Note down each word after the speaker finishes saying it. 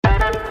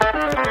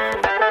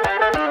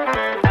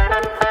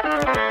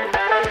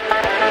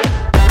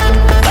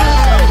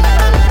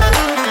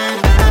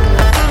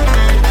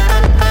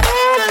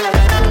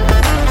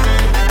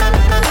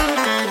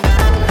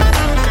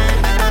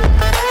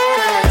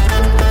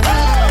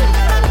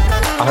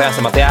Ahoj, já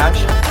jsem Matyáš.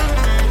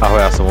 Ahoj,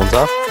 já jsem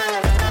Honza.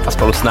 A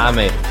spolu s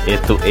námi je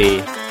tu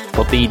i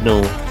po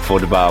týdnu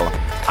fotbal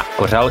a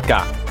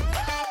kořalka.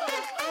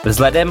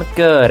 Vzhledem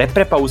k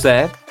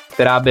repre-pauze,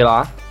 která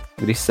byla,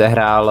 když se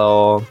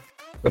hrálo,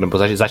 nebo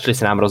začaly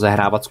se nám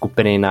rozehrávat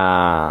skupiny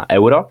na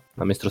Euro,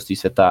 na mistrovství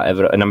světa,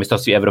 na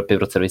mistrovství Evropy v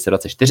roce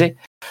 2024,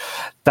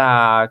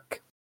 tak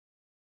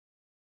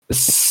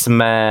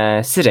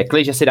jsme si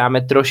řekli, že si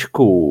dáme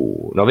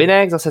trošku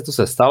novinek, zase co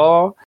se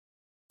stalo,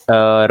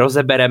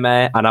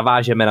 rozebereme a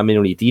navážeme na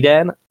minulý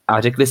týden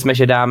a řekli jsme,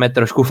 že dáme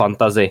trošku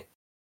fantasy.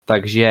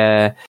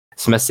 Takže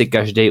jsme si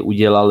každý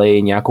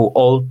udělali nějakou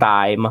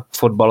all-time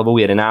fotbalovou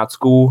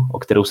jedenáctku, o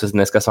kterou se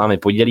dneska s vámi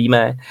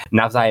podělíme.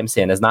 Navzájem si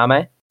je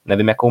neznáme,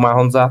 nevím, jakou má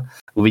Honza,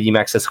 uvidíme,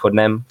 jak se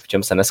shodneme, v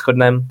čem se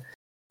neshodneme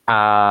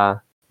a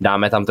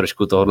dáme tam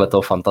trošku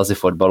tohohletoho fantasy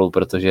fotbalu,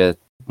 protože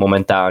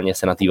momentálně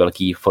se na té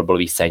velké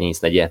fotbalové scéně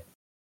nic neděje.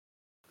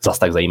 Zas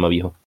tak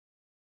zajímavýho.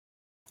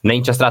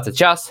 Není čas ztrácet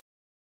čas.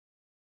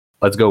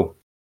 Let's go.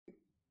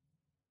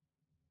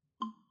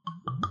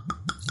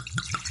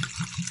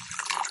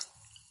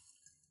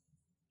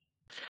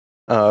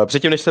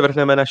 Předtím, než se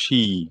vrhneme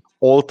naší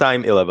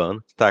all-time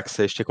 11, tak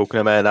se ještě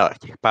koukneme na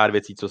těch pár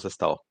věcí, co se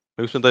stalo.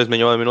 My už jsme tady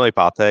zmiňovali minulý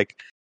pátek,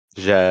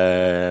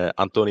 že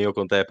Antonio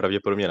Conte je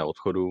pravděpodobně na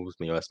odchodu,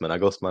 zmiňovali jsme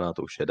Nagelsmana,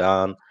 to už je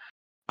dán.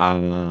 A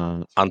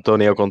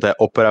Antonio Conte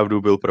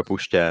opravdu byl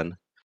propuštěn.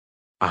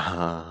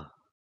 A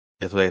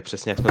je to tak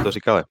přesně, jak jsme to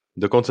říkali.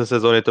 Do konce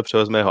sezóny to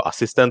převezme jeho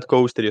asistent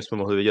coach, který jsme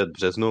mohli vidět v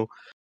březnu,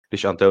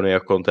 když Antonio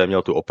Conte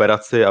měl tu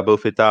operaci a byl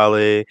v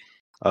Itálii.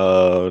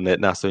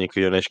 Následník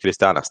než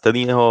Kristiána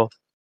Stelliniho.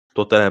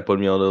 Tottenham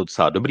podměl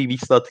docela dobrý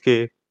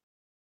výsledky,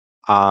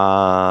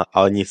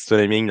 ale nic to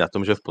nemění na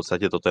tom, že v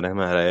podstatě Tottenham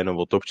hraje jenom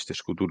o top 4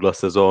 tuhle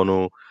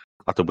sezónu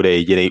a to bude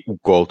jediný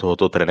úkol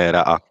tohoto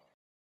trenéra a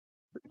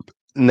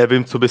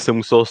nevím, co by se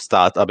muselo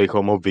stát,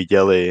 abychom ho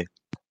viděli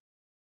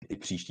i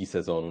příští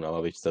sezónu na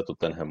lavičce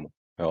Tottenhamu.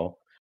 Jo?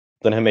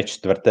 Tottenham je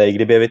čtvrtý,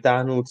 kdyby je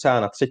vytáhnul třeba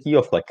na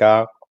třetího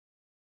fleka,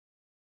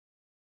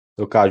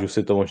 dokážu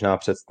si to možná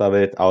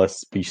představit, ale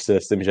spíš si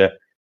myslím, že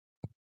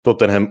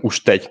Tottenham už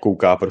teď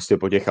kouká prostě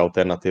po těch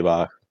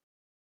alternativách.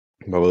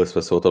 Bavili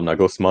jsme se o tom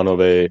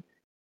Nagelsmanovi,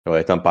 jo,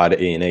 je tam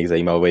pár i jiných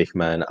zajímavých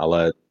jmén,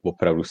 ale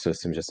opravdu si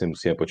myslím, že si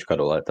musíme počkat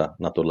do léta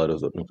na tohle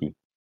rozhodnutí.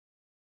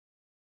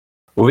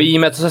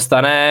 Uvidíme, co se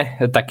stane.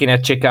 Taky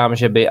nečekám,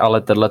 že by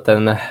ale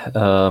ten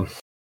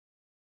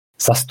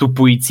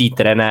zastupující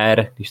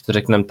trenér, když to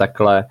řekneme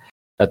takhle,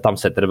 tam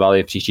se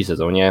trvali v příští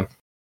sezóně.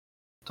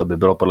 To by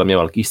bylo podle mě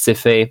velký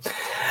sci-fi.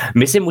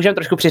 My si můžeme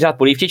trošku přiřát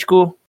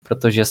polívčičku,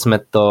 protože jsme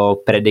to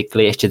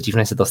predikli ještě dřív,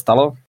 než se to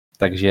stalo,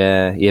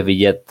 takže je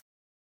vidět,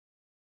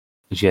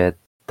 že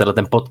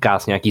ten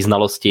podcast nějaký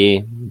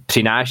znalosti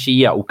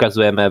přináší a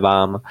ukazujeme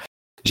vám,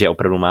 že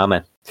opravdu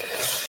máme.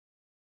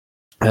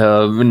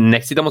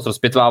 Nechci to moc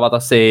rozpětvávat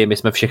asi, my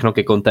jsme všechno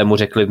ke Contému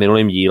řekli v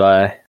minulém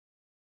díle,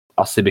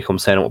 asi bychom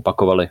se jenom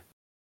opakovali.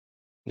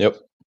 Jo.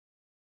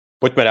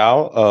 Pojďme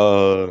dál.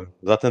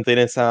 Za ten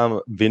týden se nám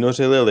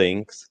vynořili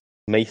links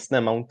s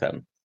Masonem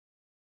Mountem.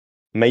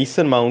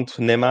 Mason Mount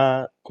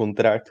nemá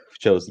kontrakt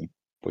v Chelsea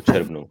po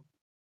červnu.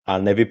 A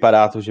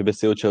nevypadá to, že by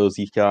si ho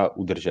Chelsea chtěla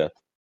udržet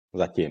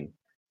zatím.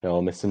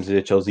 Jo, myslím si,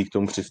 že Chelsea k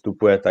tomu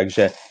přistupuje,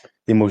 takže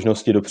ty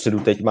možnosti dopředu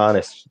teď má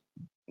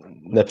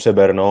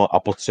nepřeberno a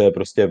potřebuje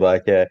prostě v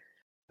létě,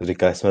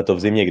 říkali jsme to v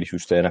zimě, když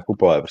už to je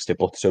nakupové, prostě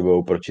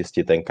potřebují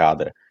pročistit ten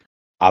kádr.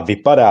 A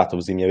vypadá to,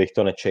 v zimě bych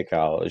to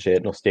nečekal, že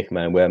jedno z těch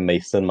jmén bude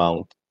Mason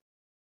Mount.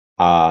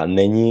 A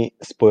není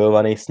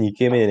spojovaný s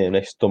nikým jiným,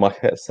 než s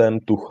Thomasem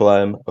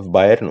Tuchlem v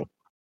Bayernu.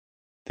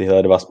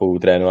 Tyhle dva spolu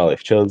trénovali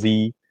v Chelsea,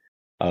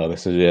 ale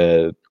myslím,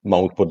 že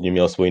Mount pod ním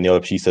měl svoji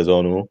nejlepší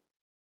sezónu.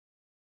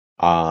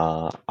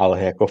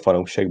 Ale jako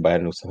fanoušek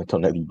Bayernu se mi to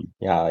nelíbí.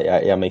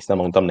 Já Masona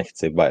Mount tam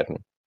nechci v Bayernu.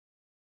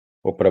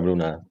 Opravdu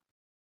ne.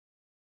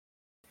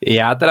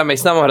 Já teda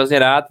Masona mám hrozně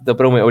rád, to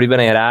opravdu můj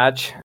oblíbený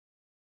hráč.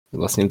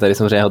 Vlastně tady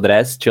samozřejmě jeho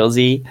dres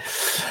Chelsea.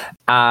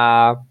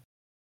 A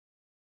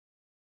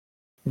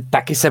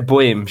taky se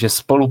bojím, že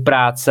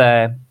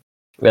spolupráce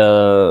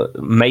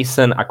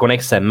Mason a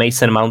konexe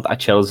Mason Mount a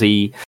Chelsea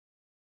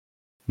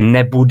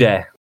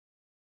nebude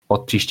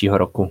od příštího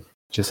roku.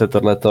 Že se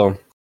tato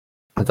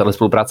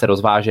spolupráce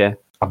rozváže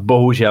a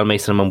bohužel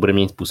Mason Mount bude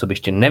mít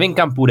působiště. Nevím,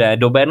 kam půjde,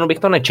 do Bayernu bych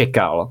to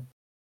nečekal.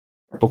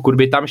 Pokud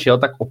by tam šel,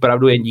 tak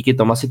opravdu jen díky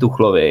Thomasi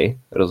Tuchlovi.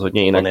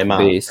 Rozhodně jinak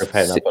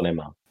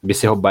by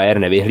si ho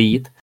Bayern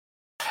nevyhlíd.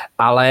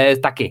 Ale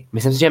taky,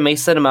 myslím si, že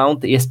Mason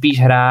Mount je spíš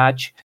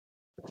hráč,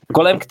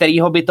 kolem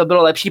kterého by to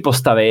bylo lepší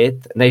postavit,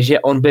 než že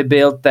on by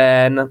byl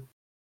ten,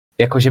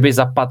 jakože by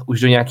zapadl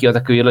už do nějakého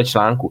takového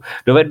článku.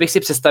 Dovedl bych si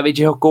představit,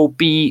 že ho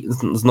koupí,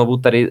 znovu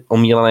tady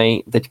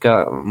omílený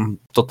teďka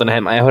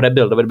Tottenham a jeho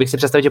rebuild. Dovedl bych si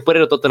představit, že půjde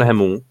do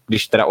Tottenhamu,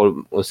 když teda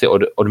si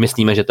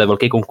odmyslíme, že to je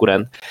velký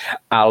konkurent,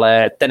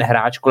 ale ten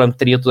hráč, kolem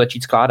kterého to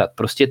začít skládat.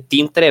 Prostě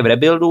tým, který je v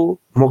rebuildu,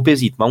 mohl by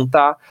vzít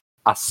Mounta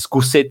a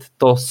zkusit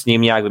to s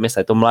ním nějak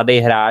vymyslet. To mladý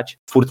hráč,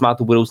 furt má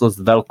tu budoucnost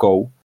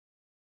velkou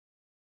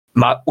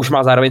už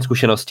má zároveň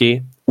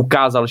zkušenosti,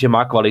 ukázal, že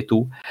má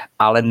kvalitu,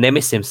 ale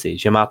nemyslím si,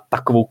 že má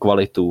takovou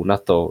kvalitu na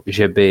to,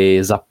 že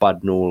by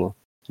zapadnul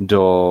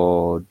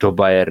do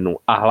Bayernu.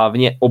 A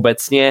hlavně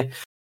obecně,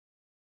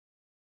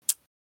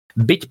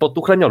 byť pod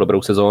Tuchlem měl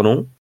dobrou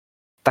sezónu,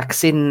 tak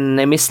si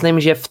nemyslím,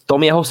 že v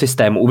tom jeho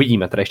systému,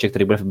 uvidíme teda ještě,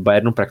 který bude v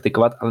Bayernu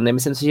praktikovat, ale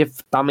nemyslím si, že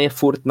tam je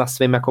furt na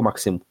svém jako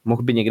maximum.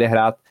 Mohl by někde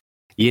hrát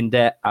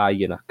jinde a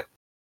jinak.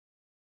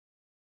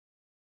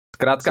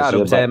 Zkrátka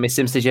dobře,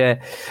 myslím si, že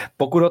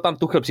pokud ho tam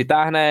Tuchl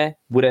přitáhne,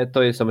 bude to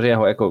samozřejmě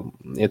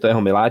je to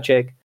jeho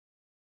miláček.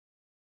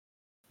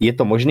 Je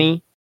to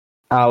možný,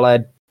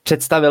 ale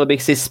představil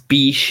bych si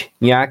spíš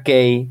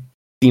nějaký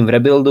tým v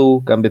rebuildu,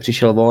 kam by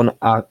přišel on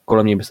a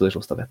kolem něj by se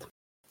začal stavět.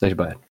 Než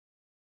Bayern.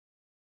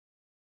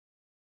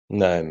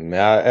 Ne,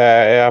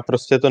 já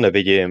prostě to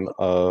nevidím.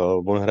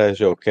 On hraje,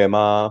 že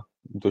Kema,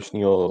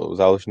 útočního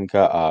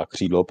záložníka a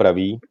křídlo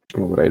pravý.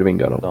 Right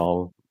winga, no.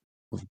 No,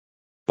 v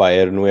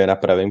Bayernu je na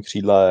pravém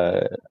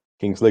křídle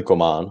Kingsley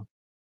Coman,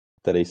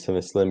 který si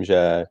myslím,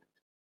 že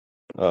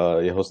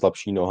jeho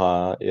slabší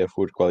noha je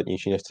furt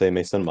kvalitnější než celý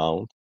Mason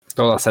Mount.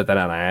 To zase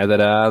teda ne,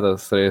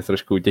 to je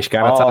trošku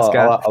těžká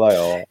nadsázka. Ale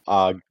jo,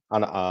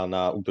 a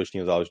na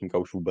útočního záložníka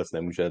už vůbec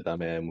nemůže,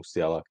 tam je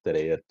Musiala,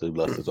 který je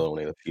tohle sezónou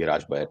nejlepší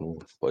hráč Bayernu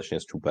společně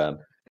s Čupem.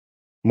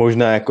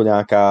 Možná jako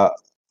nějaká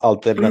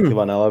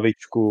alternativa na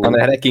lavičku. A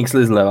nehraje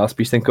Kingsley zleva,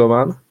 spíš ten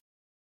Coman?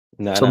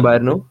 Ne,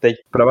 Bayernu? Teď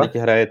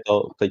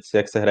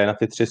jak se hraje na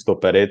ty 3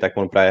 stopery, tak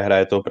on právě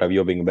hraje toho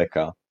pravýho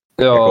wingbacka.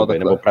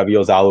 Nebo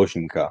pravýho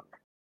záložníka.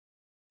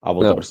 A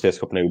on to prostě je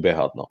schopný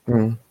uběhat, no.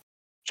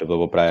 Že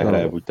to právě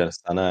hraje buď ten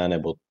Stané,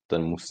 nebo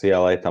ten musí,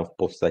 ale je tam v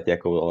podstatě,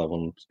 ale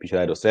on spíš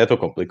hraje dost. Je to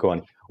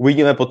komplikovaný.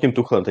 Uvidíme pod tím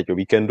Tuchlem teď o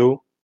víkendu.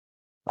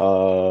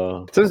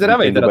 Jsem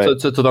zvědavý,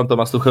 co tam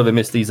Tomáš Tuchl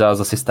vymyslí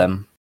za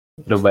systém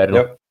do Bayernu.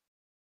 Jo.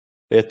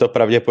 Je to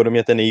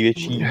pravděpodobně ten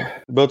největší.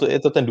 Je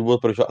to ten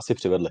důvod, proč ho asi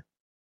přivedli.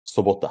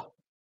 Sobota,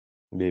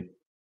 kdy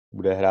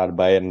bude hrát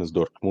Bayern s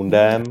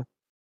Dortmundem.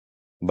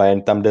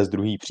 Bayern tam jde z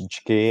druhé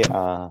příčky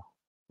a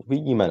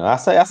uvidíme. No.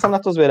 Já jsem na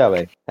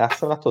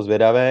to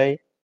zvědavý.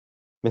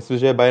 Myslím,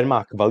 že Bayern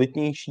má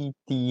kvalitnější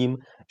tým,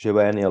 že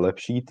Bayern je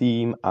lepší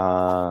tým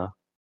a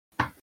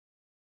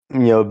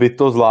měl by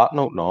to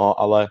zvládnout, no,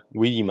 ale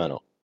uvidíme, no.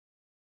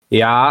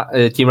 Já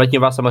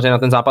tímhletím vás samozřejmě na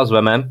ten zápas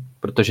vemem,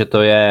 protože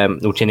to je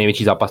určitě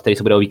největší zápas, který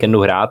se bude o víkendu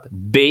hrát.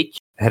 Byť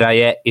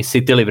hraje i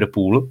City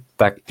Liverpool,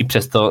 tak i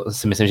přesto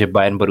si myslím, že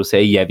Bayern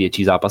Borussia je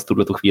větší zápas v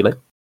tuto chvíli.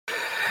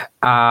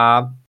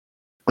 A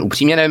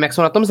upřímně nevím, jak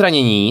jsou na tom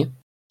zranění,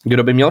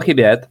 kdo by měl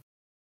chybět,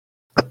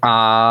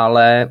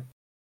 ale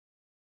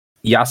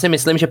já si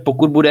myslím, že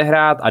pokud bude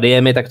hrát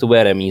Adeyemi, tak to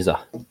bude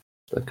remíza.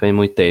 Takový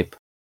můj tip.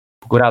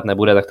 Pokud hrát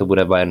nebude, tak to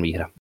bude Bayern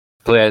výhra.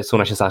 Jsou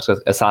naše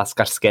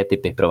sázkařské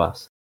tipy pro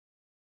vás.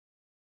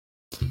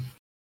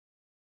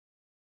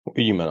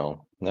 Uvidíme,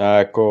 no.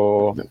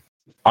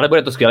 Ale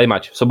bude to skvělý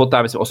mač.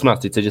 Sobota, myslím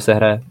 18:30, že se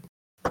hraje.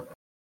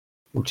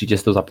 Určitě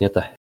si to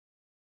zapněte.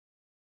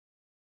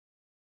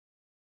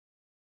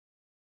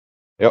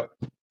 Jo,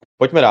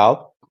 pojďme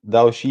dál.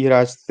 Další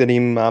hráč, s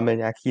kterým máme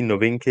nějaký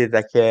novinky,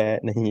 tak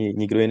není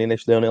nikdo jiný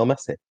než Lionel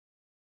Messi.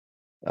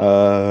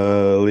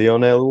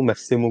 Lionelu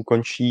Messimu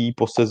končí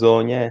po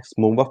sezóně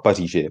smlouva v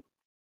Paříži.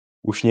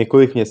 Už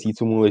několik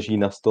měsíců mu leží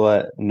na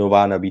stole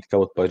nová nabídka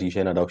od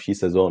Paříže na další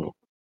sezónu.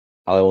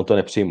 Ale on to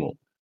nepřijmul.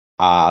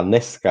 A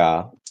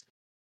dneska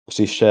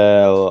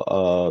přišel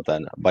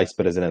ten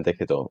viceprezident, jak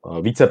je to,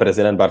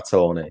 viceprezident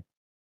Barcelony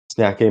s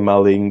nějakýma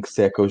links,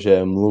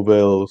 jakože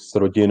mluvil s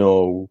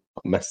rodinou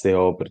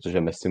Messiho,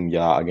 protože Messi mu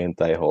dělá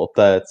agenta jeho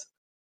otec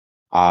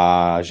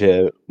a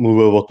že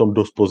mluvil o tom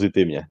dost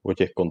pozitivně, o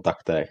těch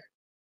kontaktech.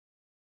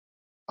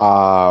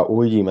 A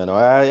uvidíme, no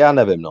já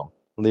nevím, no.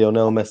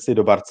 Lionel Messi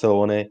do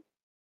Barcelony,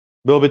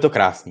 bylo by to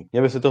krásný.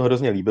 Mně by se to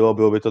hrozně líbilo,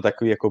 bylo by to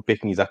takový jako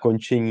pěkný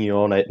zakončení,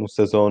 jo, na jednu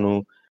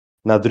sezónu.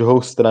 Na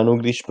druhou stranu,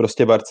 když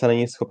prostě Barca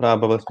není schopná,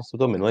 bavili jsme se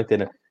to minulý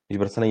týden, když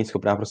Barca není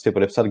schopná prostě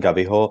podepsat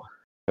Gaviho,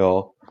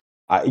 jo,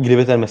 a i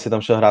kdyby ten Messi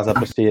tam šel hrát za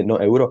prostě 1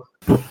 euro,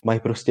 mají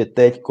prostě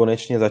teď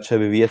konečně začít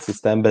vyvíjet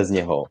systém bez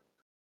něho.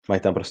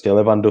 Mají tam prostě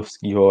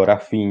Lewandowskýho,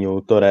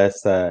 Rafinhu,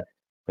 Torrese,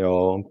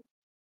 jo,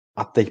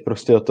 a teď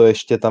prostě o to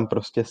ještě tam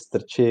prostě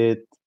strčit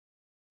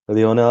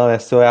Lionel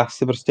Messi, já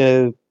si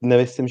prostě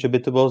nemyslím, že by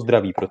to bylo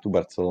zdravý pro tu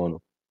Barcelonu.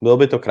 Bylo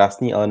by to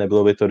krásný, ale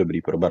nebylo by to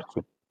dobrý pro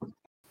Barcu.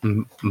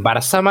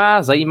 Barca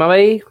má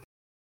zajímavý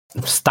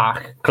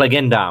vztah k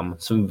legendám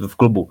v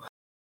klubu,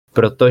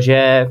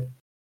 protože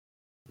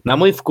na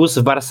můj vkus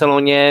v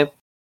Barceloně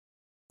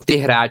ty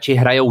hráči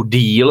hrajou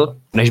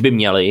díl, než by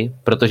měli,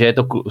 protože je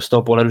to z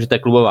toho pohledu, že to je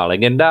klubová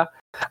legenda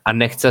a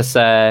nechce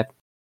se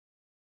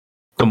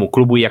tomu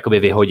klubu jakoby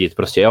vyhodit.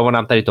 Prostě jo, on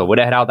nám tady to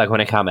odehrál, tak ho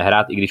necháme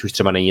hrát, i když už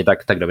třeba není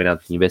tak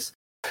dominantní.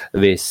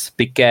 Vys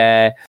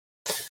Piqué,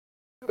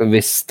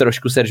 vys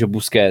trošku Sergio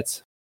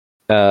Busquets,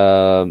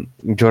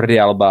 Jordi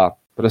Alba.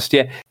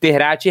 Prostě ty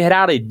hráči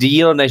hráli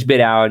díl, než by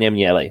reálně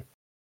měli.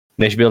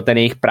 Než byl ten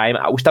jejich prime.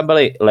 A už tam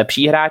byli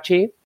lepší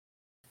hráči,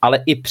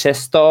 ale i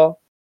přesto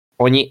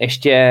oni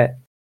ještě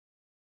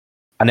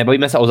A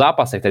nebavíme se o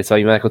zápasech, tady se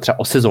bavíme jako třeba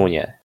o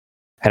sezóně.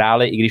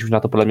 Hráli, i když už na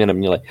to podle mě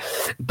neměli.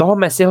 Toho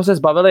Messiho se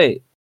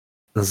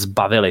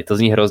zbavili, to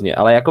zní hrozně,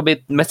 ale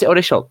jakoby Messi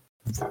odešel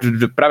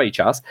v pravý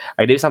čas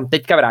a když jsem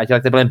teďka vrátil,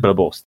 tak to byla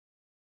blbost.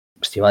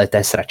 Prostě ale to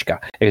je sračka.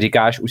 Jak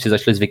říkáš, už si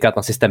začali zvykat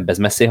na systém bez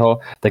Messiho,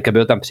 tak aby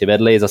ho tam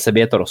přivedli, zase by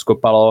je to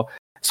rozkopalo.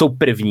 Jsou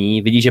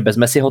první, vidí, že bez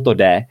Messiho to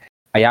jde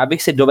a já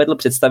bych si dovedl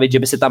představit, že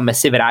by se tam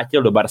Messi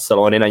vrátil do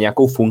Barcelony na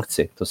nějakou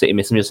funkci. To si i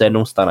myslím, že se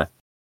jednou stane.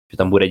 Že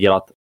tam bude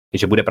dělat,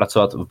 že bude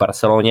pracovat v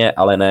Barceloně,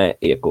 ale ne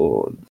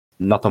jako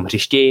na tom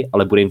hřišti,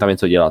 ale bude jim tam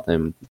něco dělat.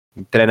 Nevím,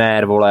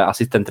 trenér,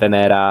 asistent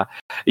trenéra,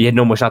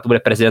 jednou možná to bude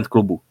prezident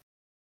klubu.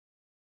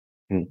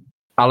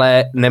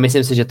 Ale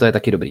nemyslím si, že to je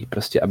taky dobrý,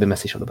 prostě, aby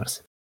Messi šel do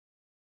Barcy.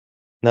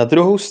 Na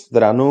druhou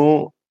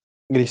stranu,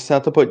 když se na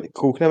to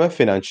koukneme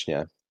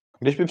finančně,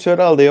 když by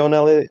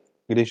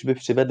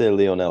přivedli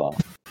Lionela,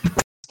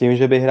 s tím,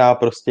 že by hrál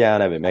prostě, já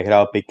nevím, jak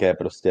hrál Piqué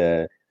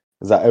prostě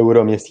za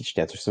euro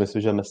měsíčně, což si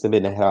myslím, že Messi by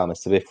nehrál,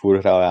 Messi by furt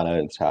hrál, já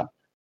nevím, třeba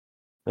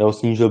nebo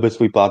snížil by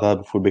svůj plát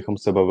a furt bychom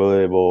se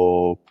bavili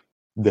o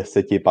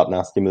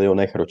 10-15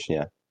 milionech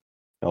ročně.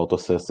 Jo, to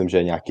si myslím, že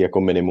je nějaký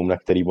jako minimum, na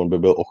který on by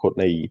byl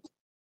ochotný jít.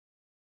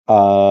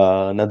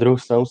 A na druhou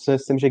stranu si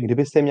myslím, že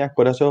kdyby se jim nějak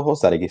podařilo ho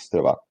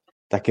zaregistrovat,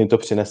 tak jim to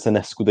přinese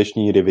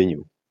neskutečný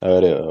revenue,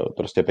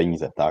 prostě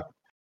peníze, tak.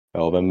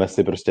 Jo, vemme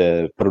si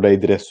prostě prodej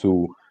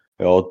dresů,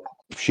 jo,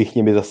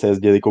 všichni by zase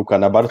jezdili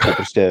koukat na Barcu,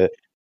 prostě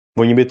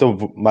oni by to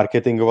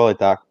marketingovali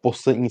tak,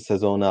 poslední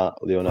sezóna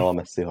Lionela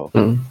Messiho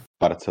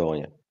v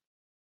Barceloně.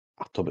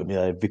 A to by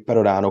mělo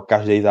vyprodáno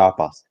každý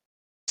zápas.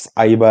 S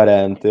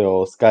Eibarem,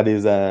 s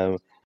Cadizem,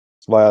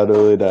 s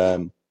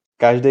Valladolidem.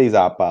 Každý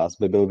zápas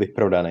by byl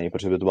vyprodaný,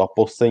 protože by to byla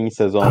poslední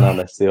sezóna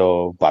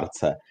Messiho v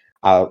Barce.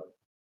 A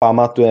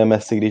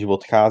pamatujeme si, když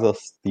odcházel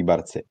z té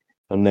Barci.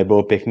 To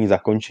nebylo pěkný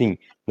zakončení,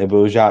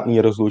 nebylo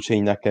žádný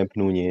rozloučení na Camp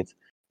Nou, nic.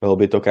 Bylo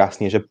by to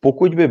krásně, že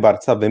pokud by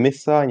Barca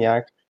vymyslela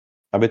nějak,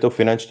 aby to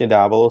finančně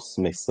dávalo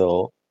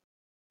smysl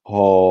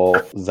ho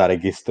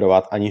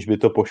zaregistrovat, aniž by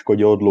to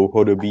poškodilo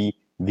dlouhodobý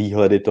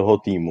výhledy toho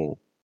týmu.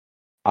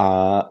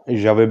 A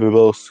Xavi by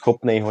byl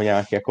schopný ho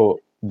nějak jako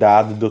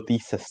dát do té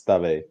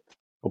sestavy.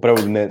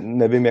 Opravdu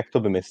nevím, jak to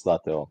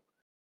vymyslet, jo.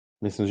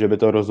 Myslím, že by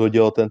to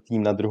rozhodilo ten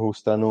tým. Na druhou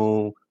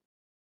stranu.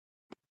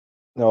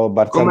 No,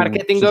 Barca... Jako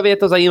marketingově je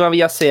to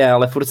zajímavý asi je,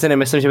 ale furt si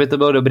nemyslím, že by to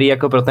bylo dobrý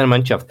jako pro ten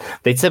manšaft.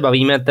 Teď se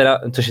bavíme teda,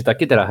 což je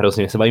taky teda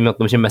hrozně, se bavíme o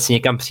tom, že Messi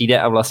někam přijde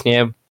a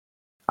vlastně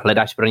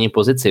hledáš pro ně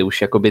pozici,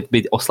 už jako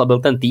by oslabil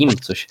ten tým,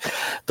 což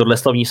tohle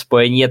slovní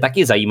spojení je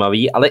taky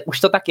zajímavý, ale už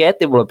to tak je,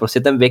 ty vole, prostě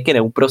ten věk je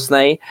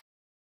neúprosnej,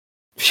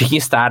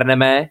 všichni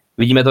stárneme,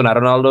 vidíme to na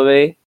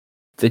Ronaldovi,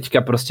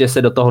 teďka prostě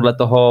se do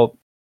toho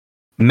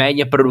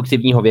méně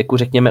produktivního věku,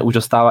 řekněme, už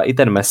dostává i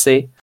ten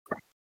Messi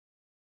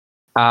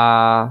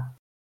a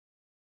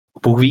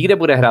Bůh ví, kde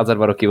bude hrát za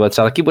 2 roky,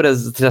 třeba taky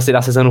bude, třeba si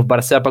dá sezonu v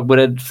Barce a pak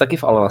bude taky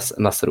v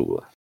Al-Nassru.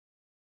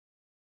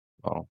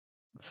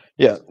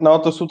 No,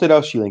 to jsou ty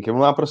další linky. On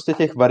má prostě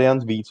těch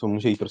variant víc, on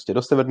může jít prostě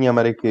do Severní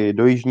Ameriky,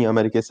 do Jižní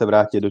Ameriky se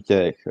vrátit do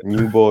těch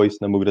New Boys,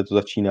 nebo kde to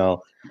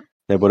začínal,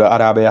 nebo do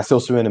Arábie. Já si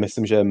osobně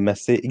nemyslím, že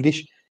Messi, i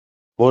když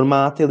on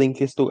má ty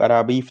linky s tou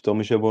Arábií v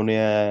tom, že on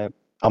je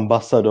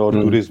ambasador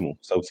turismu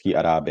v Saudské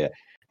Arábie.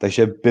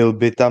 Takže byl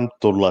by tam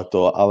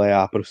tohleto, ale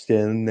já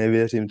prostě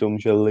nevěřím tomu,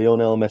 že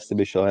Lionel Messi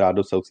by šel hrát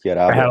do Saudské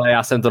Arábie. Hele,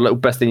 já jsem tohle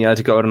úplně stejně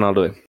říkal o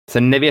Ronaldovi.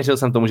 Nevěřil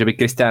jsem tomu, že by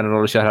Cristiano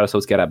Ronaldo šel hrát do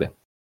Saudské Arábie.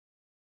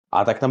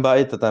 A tak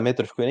tam je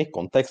trošku jiný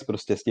kontext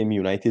prostě s tím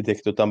United, jak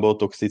to tam bylo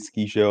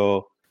toxický, že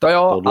jo. To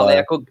jo,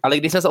 ale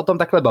když jsme se o tom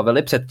takhle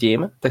bavili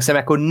předtím, tak jsem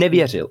jako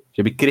nevěřil,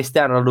 že by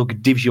Cristiano Ronaldo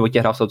kdy v životě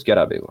hrál v Saudské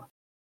Arábii.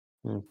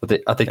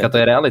 A teďka to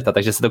je realita,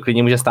 takže se to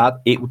klidně může stát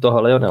i u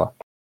toho Lionela.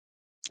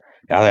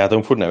 Já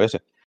tomu furt nevěřím.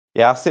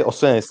 Já si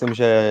osobně myslím,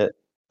 že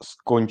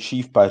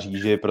skončí v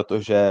Paříži,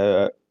 protože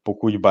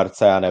pokud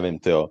Barca, já nevím,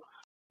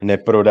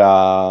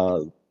 neprodá,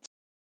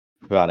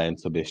 já nevím,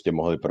 co by ještě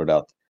mohli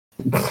prodat.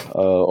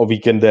 O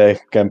víkendech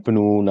Camp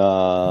Nou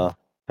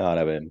já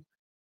nevím,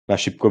 na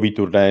šipkový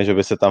turné, že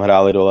by se tam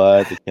hráli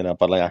dole, teď mě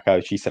napadla nějaká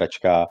větší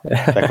sračka,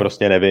 tak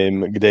prostě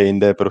nevím, kde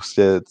jinde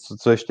prostě,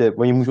 co ještě,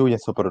 oni můžou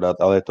něco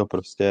prodat, ale je to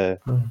prostě,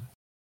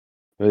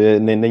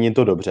 není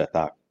to dobře,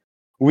 tak.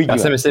 Uvidíme. Já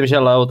si myslím, že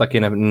Leo taky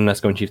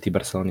neskončí v té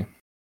Barceloně.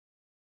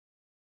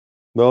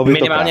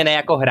 Minimálně ne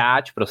jako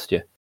hráč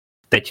prostě.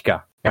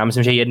 Teďka. Já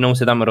myslím, že jednou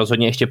se tam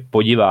rozhodně ještě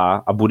podívá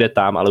a bude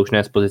tam, ale už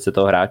ne z pozice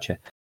toho hráče.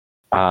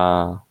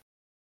 A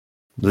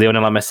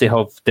Lionela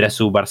Messiho v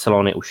dresu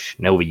Barcelony už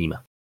neuvidíme.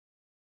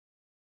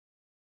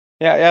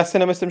 Já si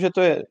nemyslím, že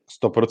to je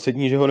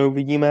 100%, že ho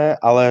neuvidíme,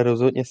 ale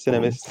rozhodně si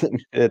nemyslím,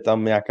 že je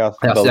tam nějaká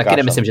Já si taky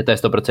nemyslím, že to je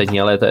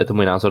 100%, ale je to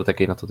můj názor,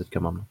 taky na to teďka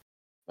mám.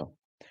 No.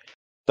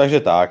 Takže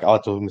tak, ale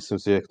to myslím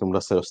si, že k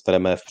tomu se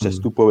dostaneme v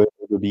přestupovém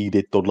období,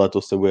 kdy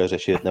tohleto se bude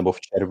řešit, nebo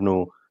v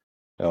červnu.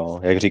 Jo,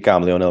 jak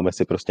říkám, Lionel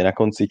Messi prostě na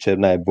konci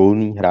června je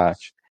volný hráč.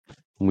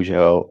 Může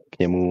ho k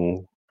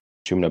němu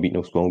čím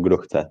nabídnout smlouvu, kdo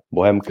chce.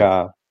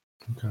 Bohemka,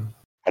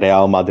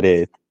 Real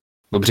Madrid.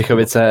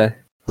 Dobřichovice,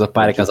 Za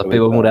párek a za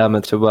pivo mu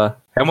dáme třeba.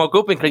 Já mu ho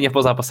koupím klidně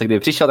po zápase, kdyby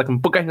přišel, tak mu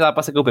po každém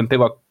zápase koupím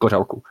pivo a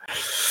kořalku.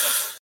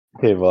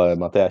 Ty vole,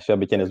 Matyáši,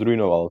 aby tě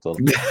nezrujnoval to.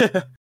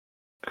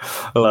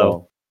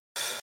 No.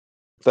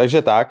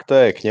 Takže tak, to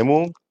je k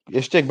němu.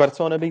 Ještě k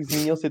Barceloně bych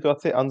zmínil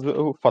situaci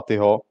Ansu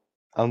Fatiho.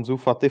 Ansu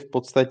Fati v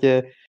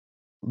podstatě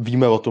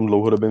víme o tom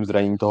dlouhodobém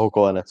zranění toho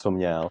kolene, co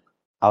měl,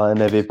 ale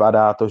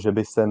nevypadá to, že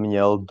by se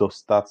měl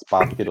dostat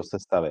zpátky do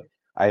sestavy.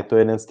 A je to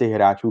jeden z těch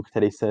hráčů,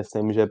 který si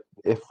myslím, že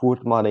je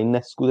furt mladý,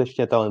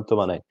 neskutečně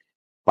talentovaný.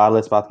 Pár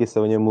let zpátky se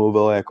o něm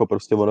mluvilo jako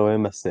prostě o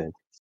novém Messi.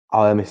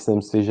 Ale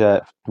myslím si, že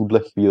v tuhle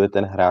chvíli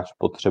ten hráč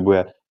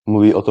potřebuje,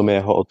 mluví o tom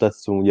jeho otec,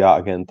 co mu dělá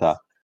agenta,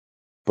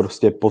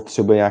 prostě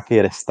potřebuje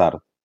nějaký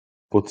restart.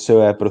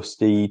 Potřebuje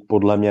prostě jít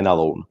podle mě na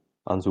loan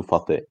Ansu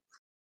Fati.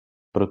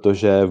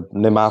 Protože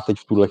nemá teď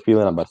v tuhle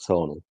chvíli na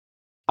Barcelonu.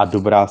 A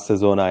dobrá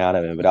sezóna, já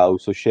nevím, v Realu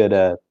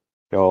Sociedad,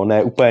 jo,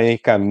 ne úplně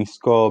někam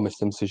nízko,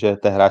 myslím si, že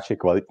ten hráč je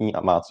kvalitní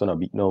a má co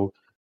nabídnout,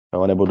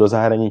 jo, nebo do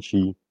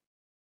zahraničí.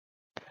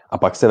 A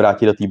pak se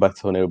vrátí do té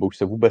Barcelony, nebo už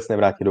se vůbec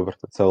nevrátí do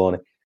Barcelony.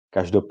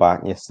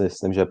 Každopádně si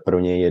myslím, že pro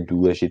něj je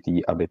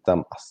důležitý, aby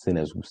tam asi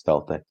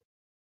nezůstal teď.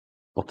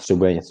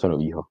 Potřebuje něco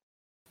nového.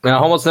 Já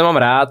ho moc nemám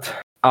rád,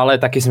 ale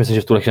taky si myslím,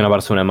 že v tuhle chvíli na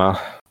Barcu nemá.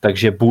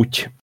 Takže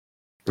buď.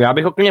 Já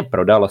bych ho klidně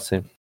prodal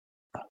asi.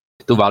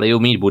 Tu value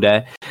mít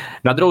bude.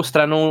 Na druhou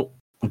stranu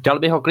dal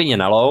bych ho klidně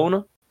na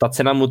loan, ta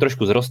cena mu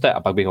trošku zroste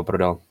a pak bych ho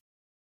prodal.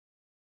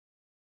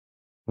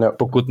 No.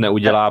 Pokud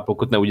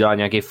neudělá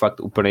nějaký fakt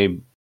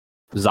úplný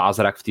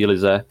zázrak v té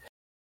lize,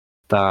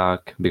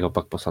 tak bych ho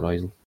pak poslal do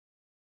hajzlu.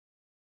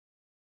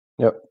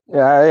 Jo.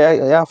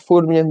 Já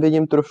furt v něm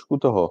vidím trošku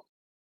toho.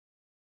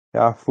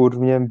 Já furt v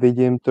něm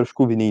vidím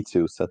trošku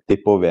Viniciuse,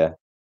 typově.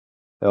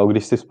 Jo,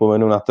 když si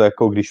vzpomenu na to,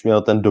 jako když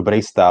měl ten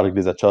dobrý start,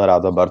 kdy začal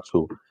hrát za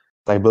Barcu,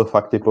 tak byl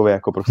fakt typově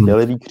jako prostě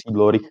levý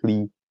křídlo,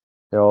 rychlý.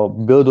 Jo,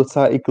 byl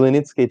docela i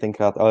klinický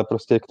tenkrát, ale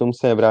prostě k tomu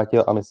se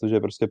nevrátil a myslím, že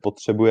prostě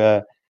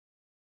potřebuje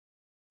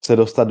se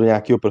dostat do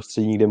nějakého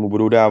prostředí, kde mu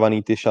budou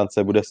dávaný ty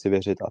šance, bude si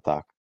věřit a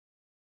tak.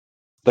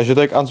 Takže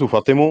to je k Ansu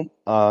Fatimu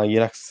a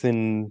jinak si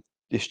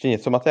ještě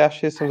něco,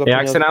 Matyáši?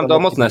 Jak se nám to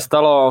moc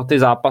nestalo, ty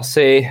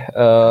zápasy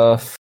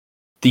v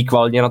té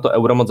kvalitě na to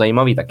Euro moc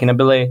zajímavý taky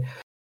nebyly.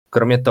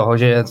 Kromě toho,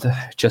 že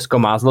Česko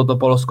mázlo to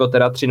Polsko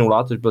teda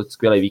 3-0, což byl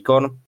skvělý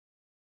výkon.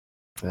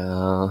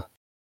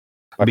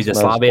 Být ze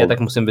Slávie, tak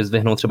musím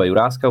vyzdvihnout třeba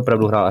Juráska,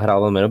 opravdu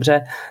hrál velmi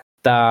dobře.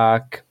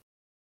 Tak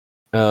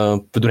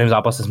v druhém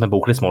zápase jsme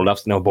bouchli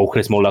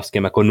s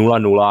Moldavským jako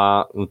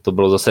 0-0, to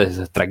bylo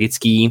zase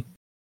tragický.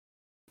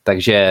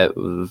 Takže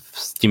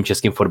s tím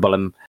českým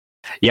fotbalem,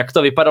 jak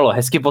to vypadalo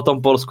hezky po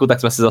tom Polsku, tak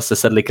jsme si zase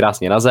sedli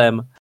krásně na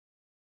zem.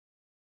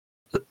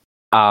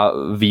 A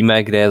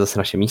víme, kde je zase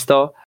naše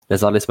místo.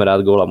 Nezvládli jsme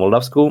dát góla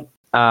Moldavsku.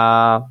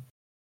 A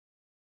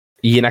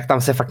jinak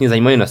tam se fakt nic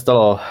zajímavého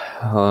nestalo.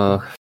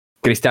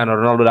 Cristiano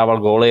Ronaldo dával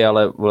góly,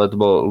 ale to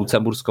bylo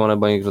Lucembursko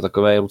nebo někdo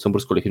takové,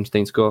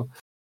 Lucembursko-Lichtensteinsko.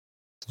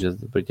 Že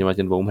proti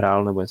těm dvou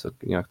hrál nebo něco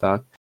nějak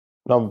tak.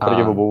 No,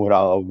 proti obou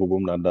hrál a obou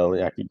nadal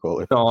nějaký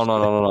góly.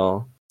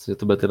 No.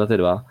 To byly tyhle ty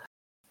dva.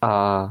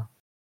 A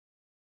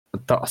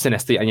to asi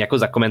nestojí ani jako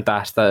za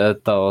komentář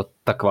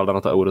ta kvalita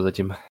na to Euro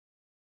zatím.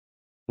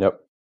 Jo,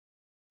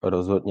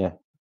 rozhodně.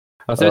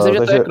 Já si myslím, že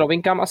to je k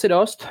novinkám asi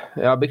dost.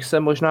 Já bych se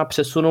možná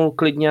přesunul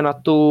klidně na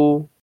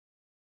tu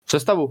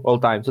sestavu all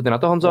time. Co ty na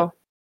to, Honzo?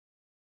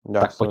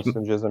 Já si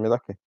myslím, že za mě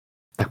taky.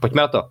 Tak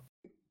pojďme na to.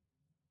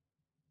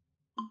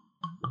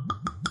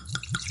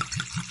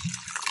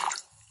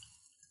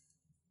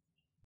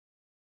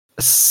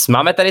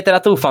 Máme tady teda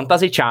tu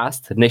fantasy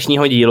část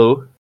dnešního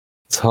dílu.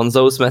 S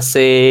Honzou jsme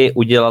si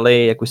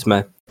udělali, jak už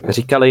jsme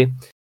říkali,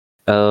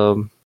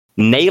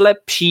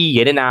 nejlepší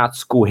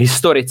jedenáctku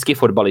historicky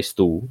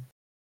fotbalistů.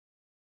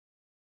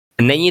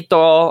 Není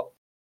to,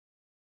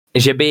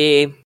 že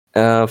by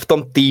v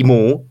tom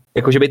týmu,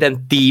 jakože by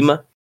ten tým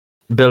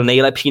byl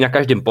nejlepší na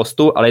každém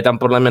postu, ale je tam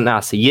podle mě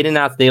nás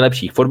 11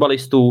 nejlepších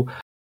fotbalistů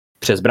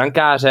přes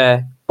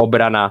brankáře,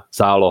 obrana,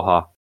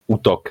 záloha,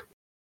 útok.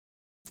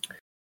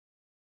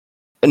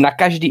 Na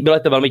každý, bylo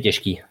to velmi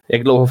těžký.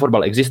 Jak dlouho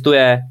fotbal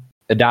existuje,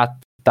 dát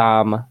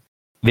tam,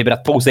 vybrat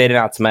pouze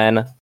 11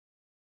 jmen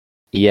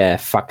je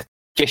fakt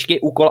těžký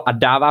úkol a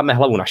dáváme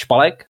hlavu na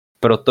špalek,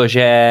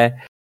 protože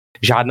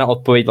žádná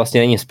odpověď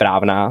vlastně není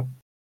správná.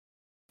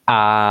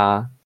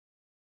 A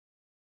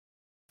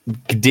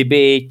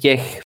kdyby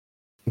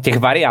těch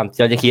variant,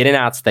 těch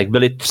 11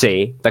 byly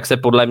 3, tak se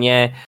podle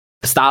mě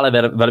stále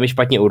velmi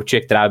špatně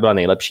určuje, která by byla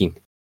nejlepší.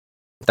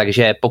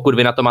 Takže pokud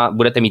vy na to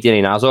budete mít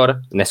jiný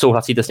názor,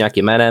 nesouhlasíte s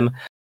nějakým jménem,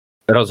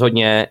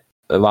 rozhodně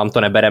vám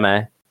to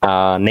nebereme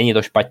a není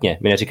to špatně.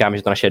 My neříkáme,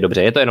 že to naše je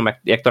dobře. Je to jenom,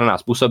 jak to na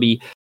nás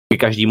působí.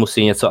 Každému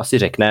si něco asi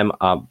řekneme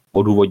a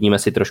odůvodníme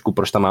si trošku,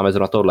 proč tam máme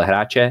zrovna tohohle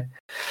hráče.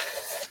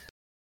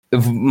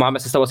 Máme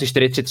sestavu asi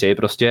 4-3-3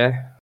 prostě.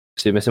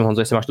 Myslím,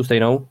 Honzo, jestli máš tu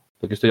stejnou,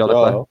 tak jsi to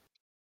dělal takhle.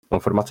 Mám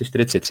formaci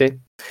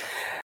 4-3-3.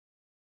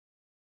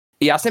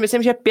 Já si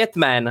myslím, že 5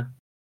 jmen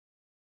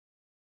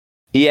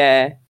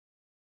je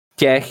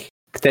těch,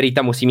 který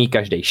tam musí mít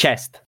každý.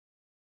 6.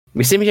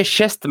 Myslím, že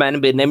 6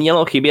 men by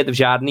nemělo chybět v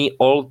žádný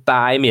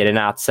all-time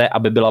 11,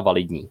 aby byla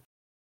validní.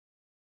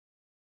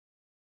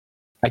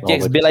 A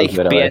těch zbylejch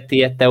 5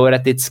 je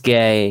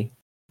teoreticky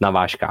na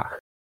vážkách.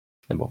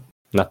 Nebo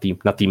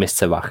na tý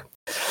misce vah.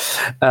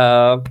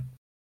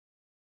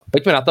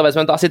 Pojďme na to,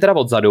 vezmeme to asi teda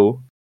odzadu.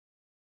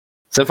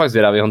 Jsem fakt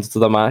zvědavý, Honzo, co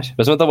tam máš.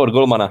 Vezmeme to od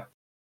golmana.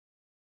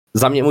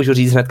 Za mě můžu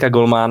říct hnedka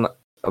golman.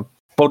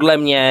 Podle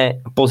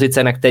mě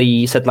pozice, na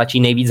který se tlačí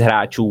nejvíc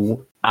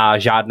hráčů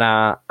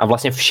a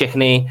vlastně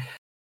všechny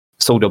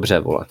jsou dobře,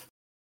 vole.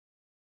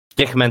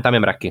 Těch men tam je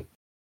mraky.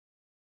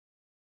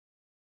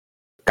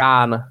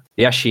 Kán,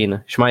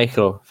 Jašin,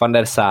 Schmeichel, Van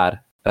der Sar,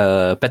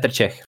 Petr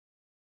Čech.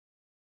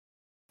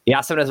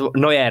 Já jsem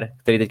Neuer,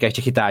 který teďka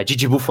ještě chytá,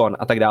 Gigi Buffon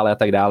a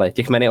tak dále.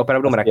 Těch men je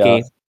opravdu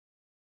mraky.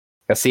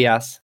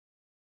 Casillas.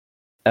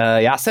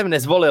 Já jsem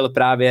nezvolil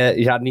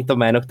právě žádný to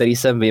jméno, který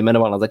jsem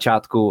vyjmenoval na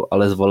začátku,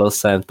 ale zvolil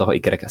jsem toho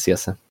Ikera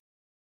Casillase.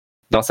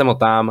 Dal jsem ho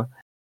tam.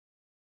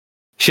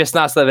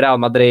 16 let v Real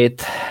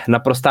Madrid,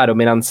 naprostá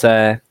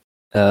dominance.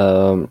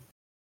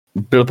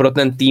 Byl pro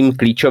ten tým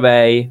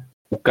klíčový,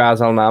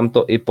 ukázal nám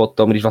to i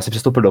potom, když vlastně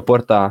přestoupil do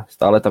Porta,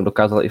 stále tam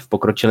dokázal i v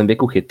pokročilém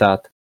věku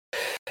chytat.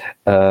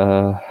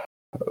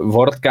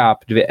 World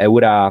Cup, 2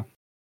 eura,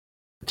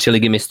 3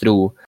 ligy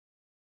mistrů.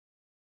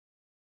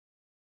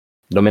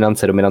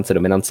 Dominance.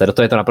 Do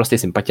toho je to naprostý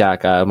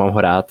sympatiák a mám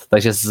ho rád.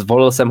 Takže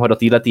zvolil jsem ho do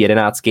této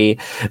 11.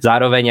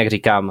 Zároveň, jak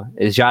říkám,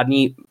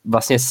 žádný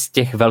vlastně z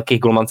těch velkých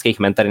golmanských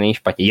men tady není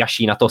špatně.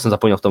 Jaší, na toho jsem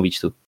zapomněl v tom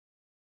výčtu.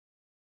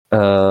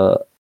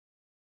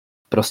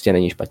 Prostě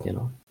není špatně,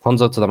 no.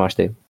 Honzo, co tam máš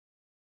ty?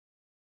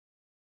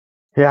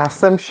 Já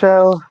jsem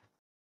šel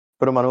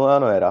pro Manuela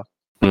Neuera.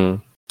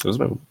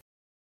 Rozumím.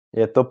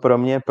 Je to pro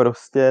mě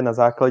prostě na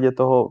základě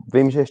toho,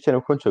 vím, že ještě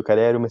neukončil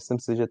kariéru, myslím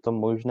si, že to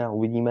možná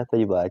uvidíme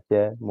teď v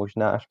létě,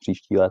 možná až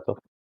příští léto,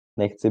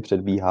 nechci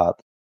předbíhat.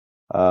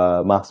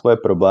 Má svoje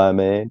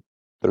problémy,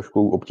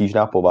 trošku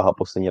obtížná povaha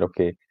poslední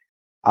roky,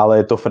 ale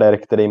je to frér,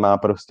 který má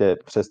prostě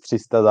přes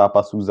 300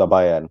 zápasů za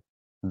Bayern,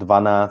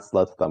 12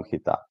 let tam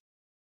chytá.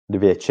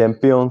 2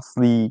 Champions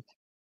League,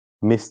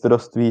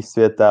 mistrovství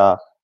světa,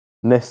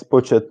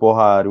 nespočet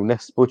pohárů,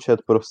 nespočet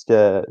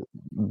prostě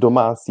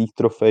domácích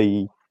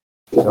trofejí.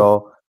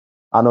 Jo.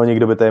 Ano,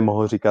 někdo by tady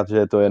mohl říkat, že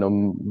je to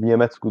jenom v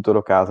Německu to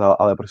dokázal,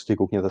 ale prostě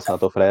koukněte se na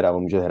to fréra,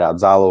 on může hrát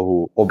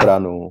zálohu,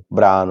 obranu,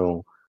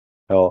 bránu,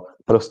 jo.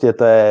 Prostě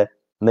to je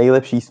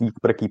nejlepší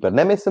sweeper-keeper.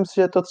 Nemyslím si,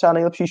 že je to třeba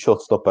nejlepší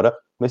shotstopper,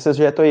 myslím si,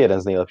 že je to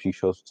jeden z nejlepších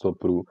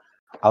shotstopperů,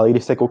 ale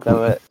když se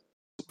koukneme,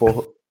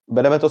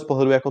 bereme to z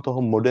pohledu jako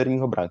toho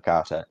moderního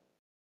brankáře,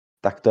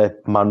 tak to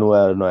je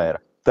Manuel Neuer.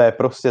 To je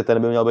prostě,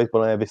 ten by měl být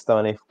podle mě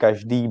vystavený v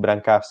každý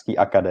brankářský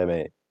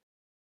akademii.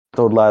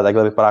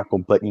 Takhle vypadá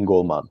kompletní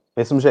golman.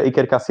 Myslím, že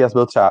Iker Casillas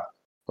byl třeba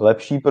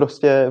lepší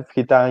prostě v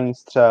chytání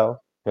střel,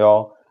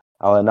 jo,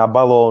 ale na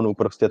balónu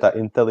prostě ta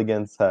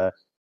inteligence,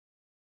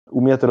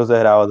 umět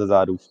rozehrávat ze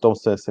zádu, v tom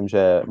si myslím,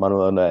 že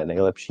Manuel je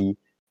nejlepší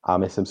a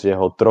myslím si, že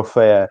jeho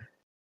trofeje,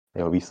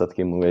 jeho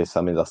výsledky mluví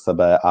sami za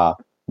sebe a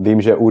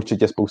vím, že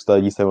určitě spousta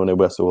lidí se mnou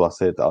nebude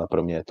souhlasit, ale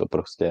pro mě je to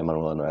prostě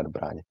Manuel Neuer v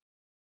bráně.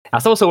 Já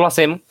s tebou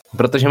souhlasím,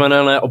 protože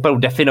Manuel Neuer opravdu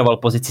definoval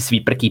pozici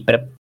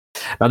sweeper-keeper.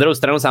 Na druhou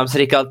stranu sám si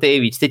říkal, ty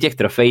výčty těch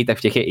trofejí, tak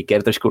v těch je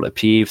Iker trošku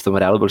lepší, v tom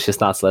Realu byl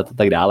 16 let a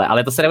tak dále,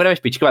 ale to se nebudeme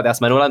špičkovat, já s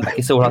Manuelem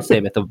taky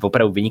souhlasím, je to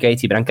opravdu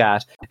vynikající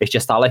brankář, ještě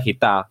stále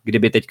chytá,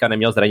 kdyby teďka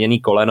neměl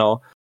zraněný koleno,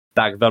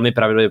 tak velmi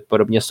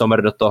pravděpodobně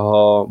Sommer do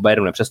toho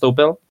Bayernu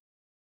nepřestoupil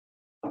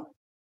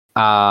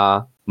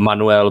a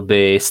Manuel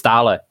by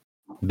stále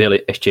byl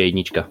ještě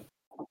jednička.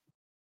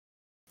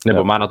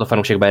 Nebo má na to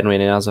fanoušek Bayernu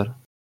jiný názor?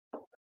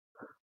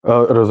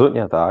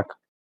 Rozhodně tak.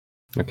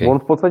 Okay. On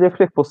v podstatě v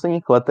těch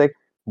posledních letech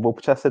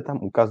občas se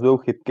tam ukazují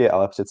chybky,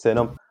 ale přece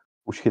jenom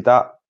už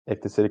chytá, jak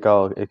ty si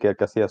říkal, jak je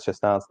Casillas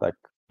 16, tak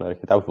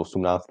chytá už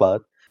 18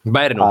 let.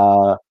 Bayernu.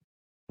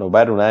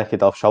 Bayernu ne,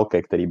 chytal v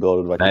Schalke, který bylo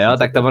do 2000. No jo,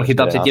 tak to on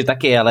chytal předtím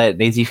taky, ale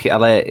nejdřív,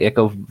 ale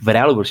jako v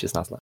Realu byl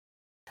 16 let.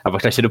 A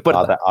pak ještě do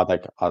Porta.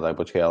 A tak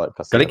počkej, ale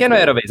Casillas... Kolik je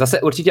Neuerovi?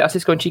 Zase určitě asi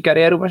skončí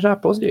kariéru možná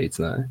později,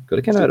 ne?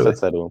 Kolik je Neuerovi?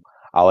 37.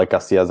 Ale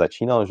Casillas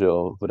začínal, že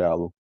jo, v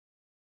Realu.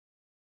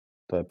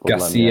 To je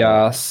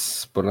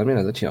Casillas podle mě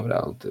nezačínal v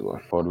Realu, ty vole.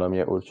 Podle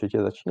mě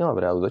určitě začínal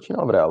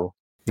v Realu.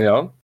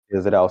 Jo?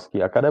 Je z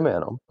Realské akademie,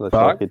 no.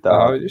 Začal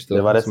chytat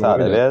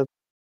 99,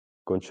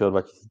 končil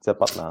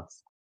 2015.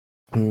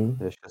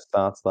 Je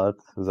 16 let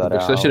za Real.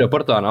 Tak šel ještě do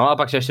Porto, no, a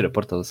pak šel ještě do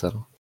Porto zase.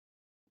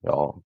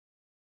 Jo.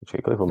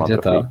 Počkej, kolik má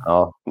trofej?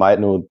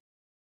 No,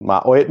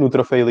 má o 1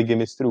 trofej ligy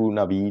mistrů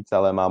navíc,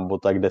 ale mám o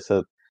tak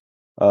 10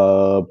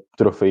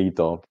 trofejí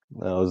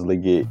z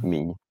ligy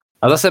míň.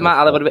 A zase má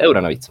ale o 2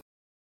 eura navíc.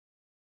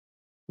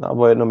 No,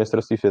 o 1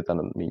 mistrovství světa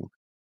míň.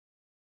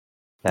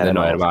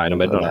 Má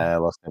jenom jedno. Ne,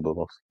 vlastně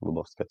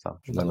blbost kecám.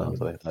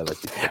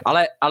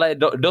 Ale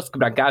dost k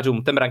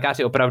brankářům. Ten brankář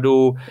je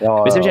opravdu,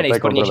 myslím, že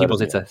nejspornější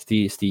pozice z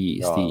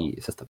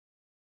té sestavy.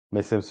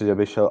 Myslím si, že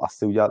by šel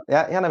asi udělat,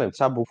 já nevím,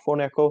 třeba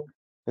Buffon jako,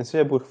 myslím,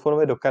 že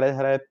Buffonovi do kariéry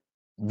hraje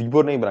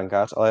výborný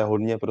brankář, ale je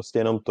hodně prostě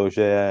jenom to,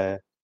 že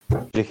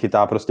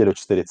chytá prostě do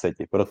 40,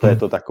 proto je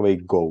to takovej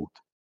goat.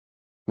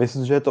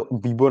 Myslím, že je to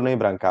výborný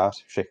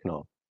brankář,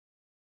 všechno.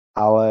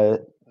 Ale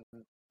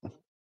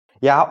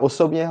já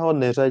osobně ho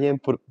neřadím,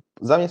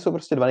 za mě jsou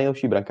prostě dva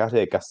nejlepší brankáři,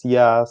 je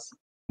Casillas,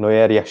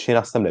 Neuer,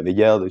 Jašina jsem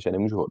neviděl, takže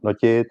nemůžu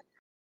hodnotit.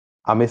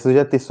 A myslím,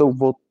 že ty jsou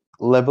o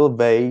level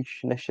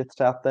vejš, než je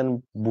třeba ten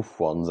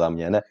Buffon za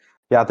mě. Ne,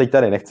 já teď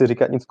tady nechci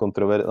říkat nic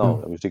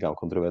kontroverzního, už říkám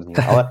kontroverzní,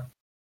 ale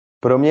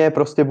pro mě je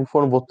prostě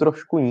Buffon o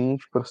trošku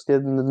níž, prostě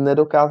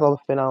nedokázal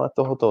v finále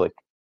toho tolik.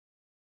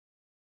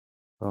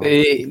 No.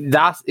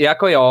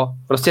 Jako jo,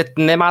 prostě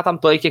nemá tam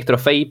tolik těch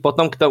trofejí,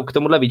 potom k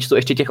tomuhle výčtu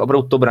ještě těch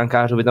opravdu top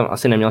brankářů by tam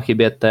asi neměl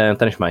chybět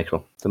ten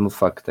Schmeichel, ten byl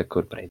fakt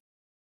jako dobrý.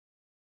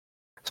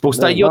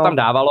 Spousta lidí ho tam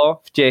dávalo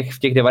v těch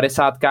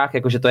 90kách,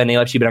 jakože to je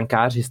nejlepší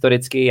brankář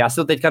historicky, já si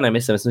to teďka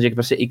nemyslím, myslím, že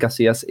prostě i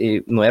Casillas,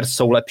 i Neuer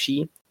jsou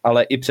lepší,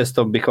 ale i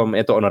přesto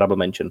je to honorable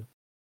mention.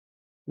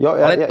 Jo,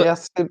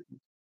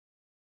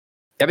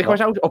 Já bych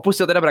možná už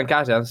opustil teda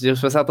brankáře, že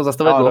jsme se na to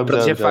zastavili dlouho,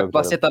 protože fakt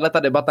vlastně tato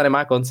debata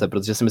nemá konce,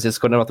 protože si myslím, že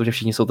shodneme na to, že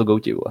všichni jsou to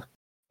gouti.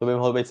 To by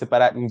mohlo být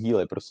separátní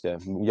díly prostě.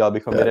 Udělali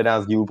bychom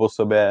 11 dílů po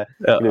sobě,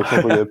 kde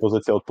bychom podívali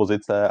pozici od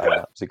pozice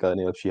a říkali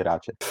nejlepší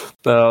hráče.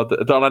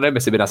 To ale nevím,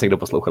 jestli by nás někdo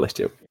poslouchal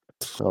ještě.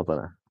 No to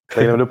ne.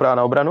 Tak jdem doprava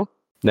na obranu?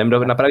 Jdem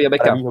na pravýho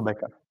beka.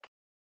 Beka.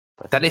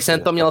 Tady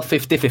jsem to měl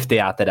 50-50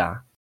 já teda.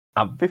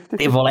 A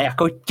ty vole,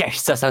 jako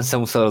těžce jsem se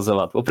musel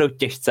rozhodovat. Opravdu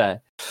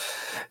těžce.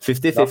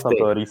 50-50. Dal jsem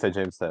to Reese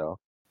Jamese, jo?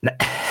 Ne.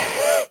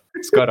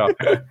 Skoro.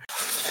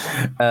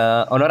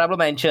 Honorable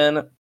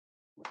mention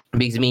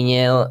bych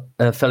zmínil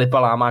Filipa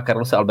Láma a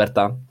Carlose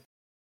Alberta.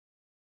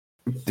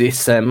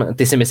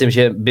 Ty si myslím,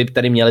 že by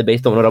tady měli být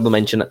v tom honorable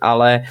mention,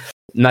 ale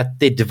na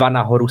ty dva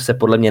nahoru se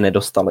podle mě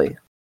nedostali.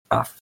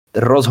 A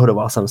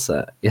rozhodoval jsem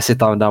se, jestli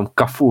tam dám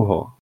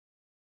Cafuho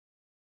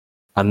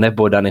a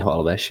nebo Daniho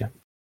Alvéše.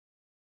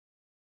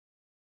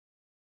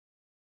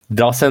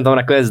 Dal jsem tam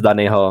nakonec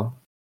Daniho,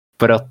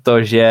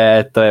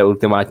 protože to je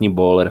ultimátní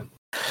bowler.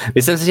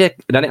 Myslím si, že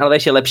Dani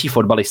Alves je lepší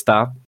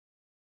fotbalista.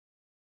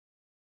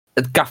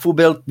 Cafu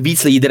byl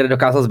víc lídr,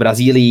 dokázal z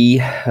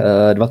Brazílii,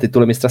 2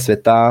 tituly mistra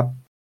světa,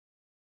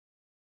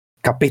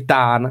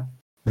 kapitán,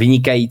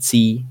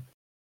 vynikající,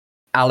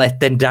 ale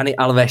ten Dani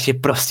Alves je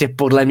prostě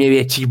podle mě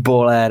větší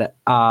bowler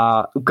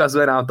a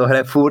ukazuje nám to,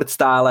 hraje furt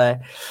stále,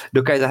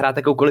 dokáže zahrát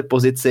jakoukoliv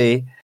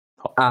pozici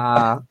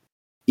a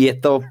je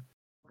to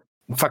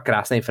fakt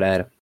krásný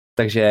frér.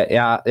 Takže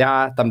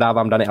já tam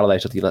dávám Dani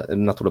Alves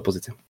na tuhle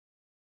pozici.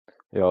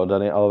 Jo,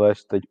 Dani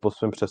Alves teď po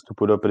svém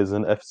přestupu do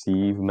Prison FC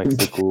v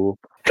Mexiku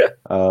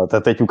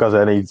teď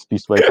ukazuje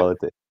nejspíš svoje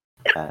kvality.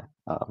 Ne,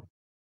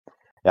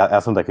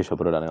 já jsem taky šel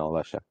pro Dani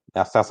Alvese.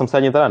 Já jsem se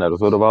ani teda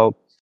nerozhodoval.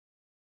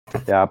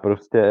 Já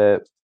prostě,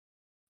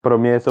 pro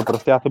mě je to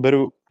prostě, já to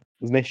beru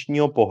z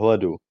dnešního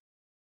pohledu.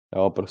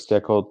 Jo, prostě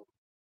jako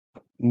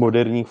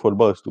moderních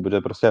fotbalistů,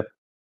 protože prostě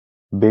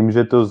vím,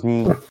 že to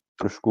zní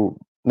trošku,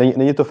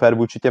 není to fér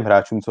vůči těm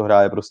hráčům, co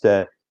hraje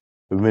prostě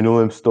v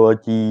minulém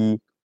století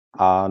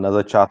a na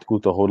začátku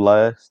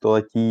tohodle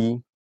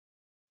století.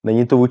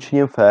 Není to vůči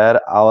něm fér,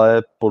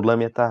 ale podle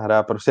mě ta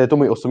hra, prostě je to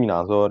můj osobní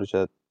názor,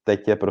 že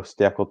teď je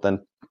prostě jako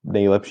ten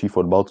nejlepší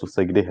fotbal, co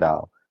se kdy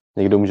hrál.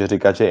 Někdo může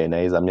říkat, že je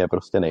jiný, za mě je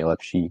prostě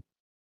nejlepší.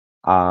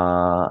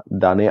 A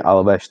Dani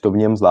Alves to v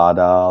něm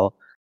zvládal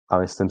a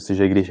myslím si,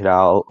 že když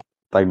hrál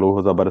tak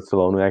dlouho za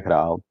Barcelonu, jak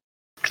hrál,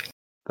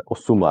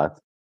 8 let,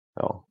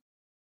 jo.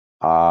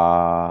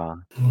 A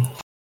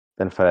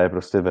ten Ferrer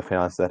prostě ve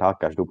finále se hrál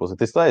každou pozici.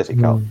 Ty jsi to tady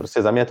říkal.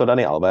 Prostě za mě je to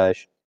Dani Alves.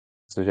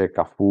 Myslím, že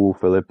Cafu,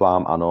 Filip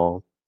Lám, ano.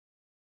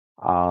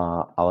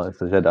 Ale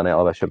myslím, že Dani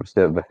Alves je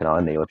prostě ve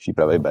finále nejlepší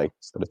pravý back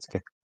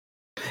historicky.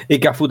 I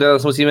Cafu teda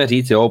musíme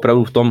říct, jo,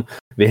 opravdu v tom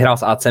vyhrál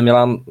s AC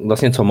Milan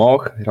vlastně co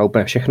mohl, hrál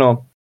úplně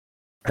všechno.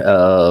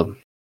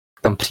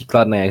 Tam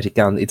příkladné, jak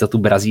říkám, i za tu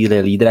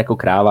Brazílii lídr jako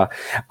kráva,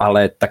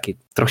 ale taky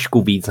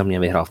trošku víc za mě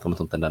vyhrál v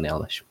tomto ten Dani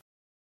Alves.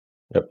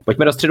 Yep.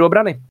 Pojďme do středu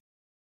obrany.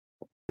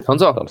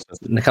 Honzo,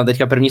 nechám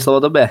teďka první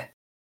slovo tobě.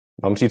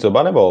 Mám říct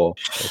oba, nebo?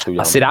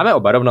 Asi dáme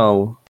oba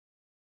rovnou.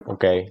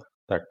 OK,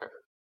 tak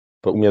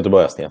u mě to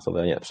bylo jasný, já jsem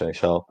tady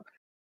nepřemýšlel.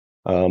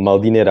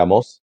 Maldini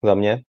Ramos za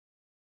mě.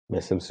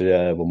 Myslím si,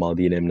 že o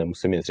Maldínem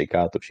nemusím nic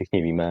říkat, to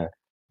všichni víme.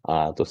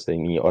 A to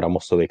stejný o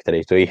Ramosovi,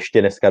 který to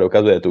ještě dneska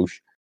dokazuje. To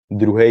už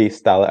druhý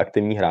stále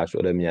aktivní hráč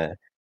ode mě.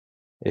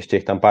 Ještě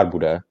jich tam pár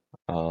bude.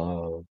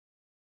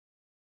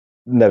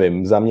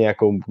 Nevím, za mě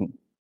jako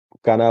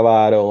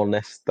Cannavaro,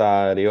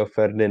 Nesta, Rio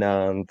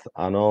Ferdinand,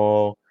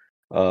 ano,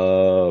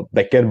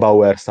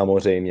 Beckenbauer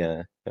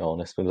samozřejmě, jo,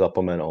 nesmím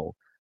zapomenout,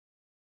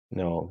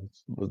 jo,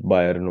 z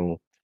Bayernu,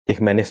 těch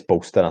jmen je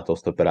spousta na to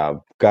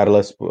stopera,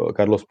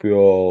 Carlos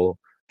Puyol,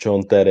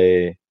 John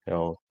Terry,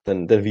 jo,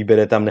 ten výběr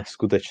je tam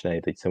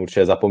neskutečný, teď jsem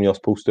určitě zapomněl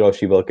spoustu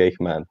dalších velkých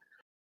jmen,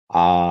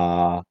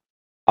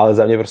 ale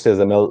za mě prostě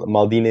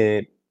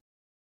Maldini,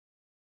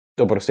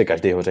 to prostě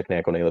každý ho řekne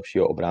jako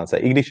nejlepšího obránce,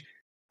 i když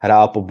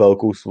hrál po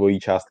velkou svoji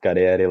část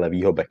kariéry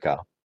levýho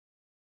beka,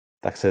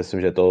 tak si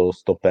myslím, že to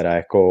stopera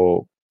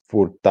jako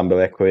furt tam byl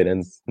jako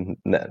jeden z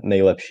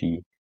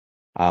nejlepší.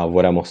 A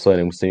o Ramosovi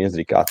nemusím nic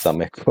říkat,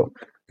 tam jako,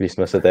 když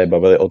jsme se tady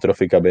bavili o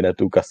trofy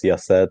kabinetu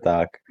Casillase,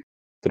 tak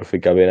trofy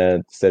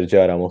kabinet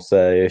Sergia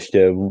Ramose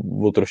ještě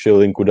otrošil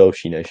linku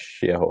delší než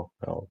jeho.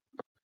 Jo.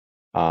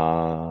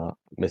 A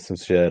myslím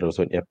si, že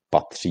rozhodně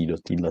patří do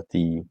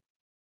této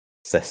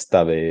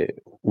sestavy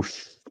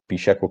už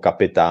spíš jako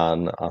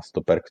kapitán a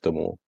stoper k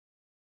tomu.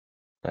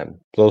 Nevím,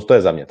 to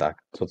je za mě tak.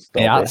 Co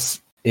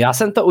Já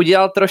jsem to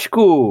udělal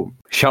trošku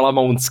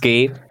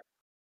šalamounsky.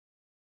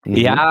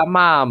 Já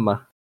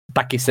mám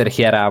taky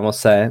Sergia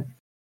Ramose,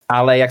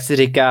 ale jak jsi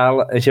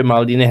říkal, že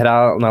Maldini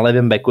hrál na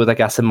levém beku, tak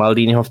já jsem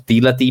Maldiniho v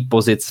této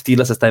pozici, v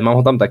této sestavě, mám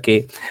ho tam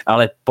taky,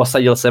 ale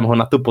posadil jsem ho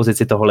na tu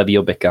pozici toho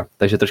levýho beka.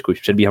 Takže trošku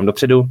už předbíhám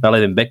dopředu. Na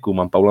levém beku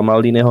mám Paula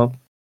Maldiniho.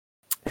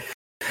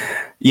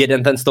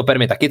 Jeden ten stoper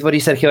mi taky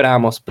tvoří Sergio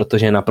Ramos,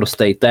 protože je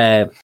naprostej. To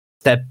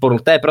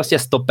je prostě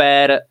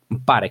stoper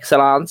par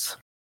excellence.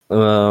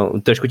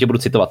 Trošku tě budu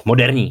citovat.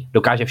 Moderní,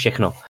 dokáže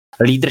všechno.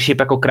 Leadership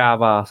jako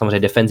kráva, samozřejmě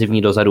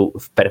defenzivní dozadu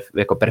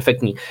jako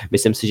perfektní.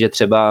 Myslím si, že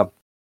třeba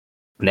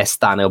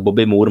Nesta nebo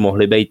Bobby Moore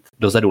mohli být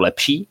dozadu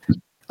lepší,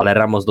 ale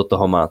Ramos do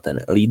toho má ten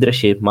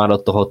leadership, má do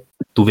toho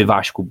tu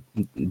vyvážku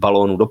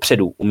balónu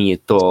dopředu, umí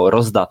to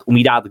rozdat,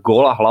 umí dát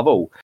góla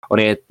hlavou. On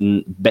je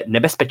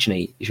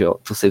nebezpečný, že jo?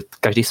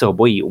 Každý se ho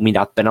bojí, umí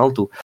dát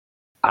penaltu.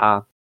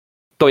 A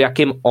to,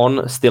 jakým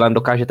on stylem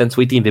dokáže ten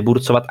svůj tým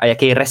vyburcovat a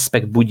jaký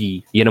respekt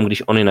budí, jenom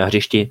když on je na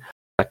hřišti,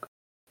 tak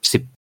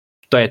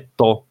to je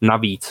to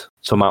navíc,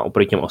 co má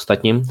oproti těm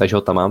ostatním, takže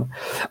ho tam mám.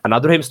 A na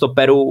druhém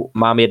stoperu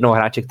mám jednoho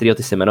hráče, kterýho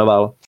ty jsi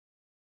jmenoval,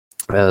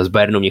 z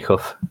Bayernu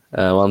Mnichov.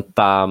 Mám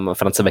tam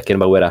France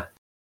Beckenbauera.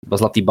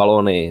 Zlatý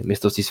balóny,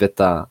 mistrovství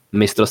světa,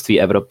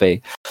 mistrovství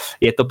Evropy.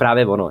 Je to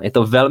právě ono. Je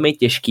to velmi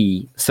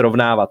těžký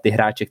srovnávat ty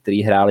hráče,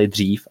 kteří hráli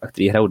dřív a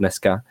kteří hrajou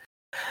dneska.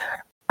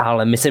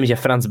 Ale myslím, že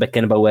Franz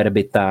Beckenbauer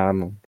by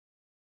tam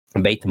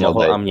být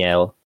mohl a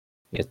měl.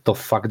 Je to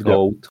fakt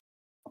goat.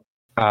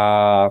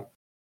 A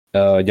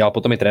dělal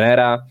potom i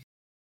trenéra.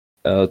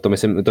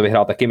 To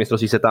vyhrál taky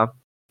mistrovství světa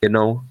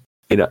jednou.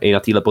 I na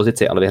téhle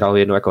pozici, ale vyhrál ho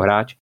jednou jako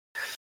hráč.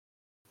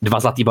 2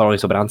 zlatý balony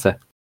z obránce.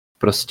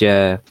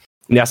 Prostě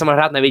já jsem ho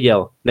hrát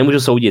neviděl. Nemůžu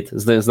soudit.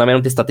 Znám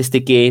jenom ty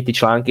statistiky, ty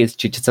články,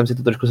 četl jsem si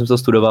to trošku, jsem to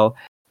studoval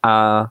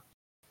a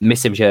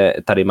myslím, že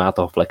tady má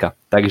toho fleka.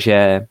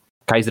 Takže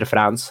Kaiser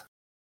Franz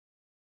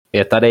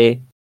je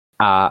tady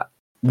a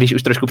když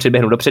už trošku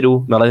předběhnu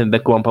dopředu, na levém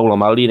beku mám Paula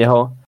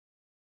Maldiniho.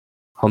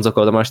 Honzo,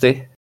 koho to máš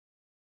ty?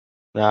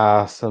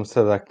 Já jsem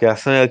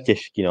měl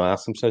těžký, no. Já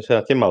jsem přemýšlel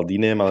nad tím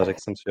Maldinem, ale řekl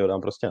jsem si, že ho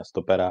dám prostě na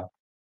stopera.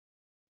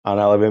 A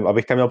na levém,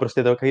 abych tam měl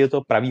prostě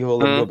toho pravýho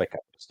levýho beka.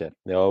 Prostě,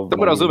 jo,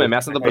 tomu rozumím,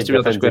 já jsem to prostě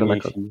měl trošku jenom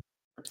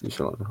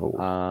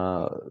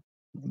a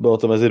bylo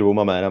to mezi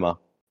 2 jménama.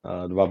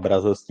 2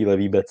 brazilský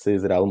levý beci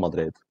z Realu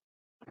Madrid.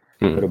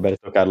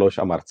 Roberto Carlos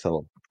a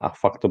Marcelo. A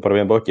fakt to pro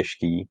mě bylo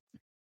těžký.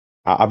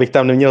 A abych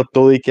tam neměl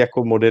tolik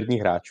jako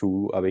moderních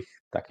hráčů, abych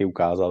taky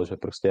ukázal, že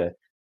prostě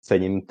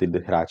cením ty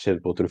hráče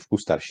o trošku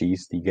starší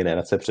z té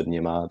generace před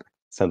něma,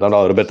 jsem tam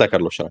dal Roberta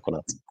Carlosa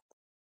nakonec.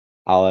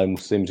 Ale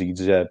musím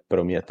říct, že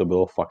pro mě to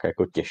bylo fakt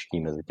jako těžký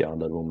mezi těma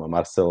 2.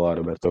 Marcelo a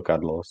Roberto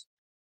Carlos.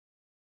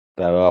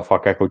 To bylo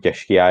fakt jako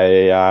těžký.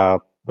 Já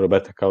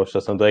Roberta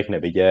Carlosa jsem to jak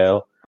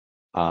neviděl,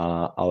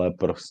 ale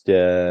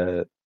prostě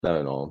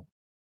nevím, no.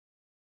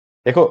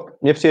 Jako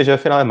mně přijde, že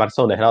v finále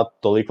Marcelo nehrál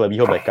tolik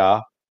levýho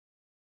beka,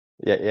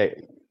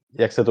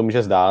 jak se to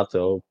může zdát,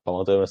 jo.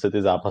 Pamatujeme si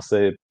ty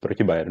zápasy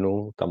proti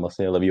Bayernu, tam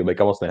vlastně levýho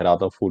beka moc nehrál,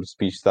 tam furt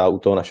spíš stál u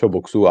toho našeho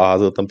boxu a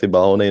házel tam ty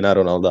balóny na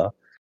Ronalda,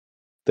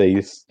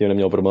 který s tím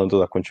neměl problém to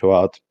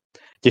zakončovat.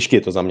 Těžký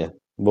je to za mě.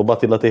 Oba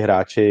tyhle ty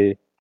hráči,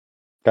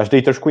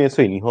 každý trošku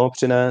něco jiného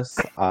přines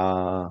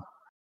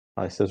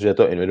a myslím, že je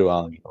to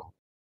individuální. No.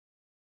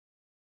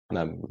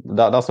 Ne,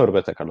 dal jsem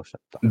Roberta Carlose.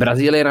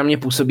 Brazílie na mě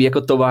působí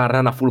jako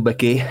továrna na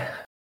fullbacky.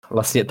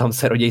 Vlastně tam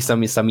se rodí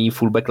samý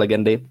fullback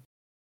legendy.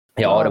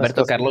 Jo, no,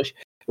 Roberto Carlos.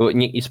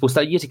 Spousta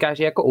lidí říká,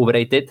 že je jako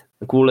overrated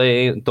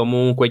kvůli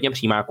těm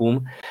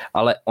přímákům,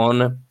 ale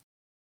on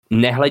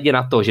nehledě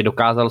na to, že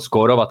dokázal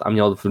skórovat a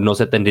měl v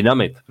noze ten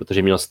dynamit,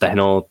 protože měl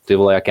stehno, ty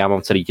vole, jak já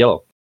mám celé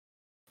tělo,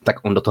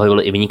 tak on do toho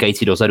byl i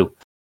vynikající dozadu.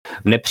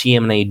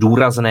 Nepříjemnej,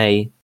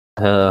 důraznej,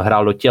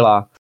 hrál do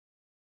těla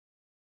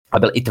a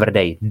byl i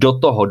tvrdý. Do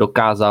toho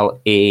dokázal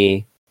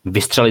i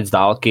vystřelit z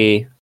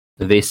dálky,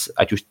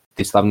 ať už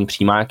ty slavní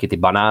přímáky, ty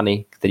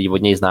banány, který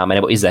od něj známe,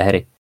 nebo i ze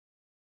hry.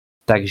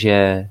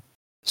 Takže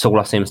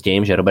souhlasím s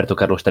tím, že Roberto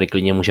Carlos tady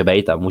klidně může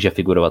být a může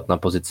figurovat na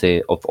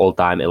pozici of all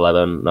time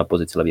 11 na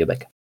pozici levýho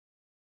beka.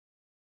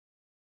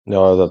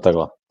 Jo,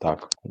 takhle.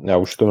 Tak. Já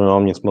už to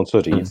nemám nic moc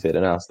co říct.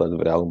 11 let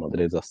v Realu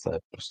Madrid zase.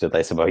 Prostě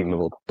tady se bavíme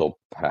o top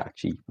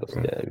hráčích.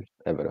 Prostě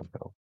ever.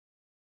 Jo.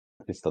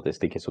 Ty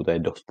statistiky jsou tady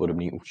dost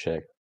podobný u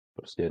všech.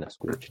 Prostě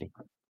neskutečný.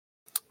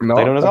 No,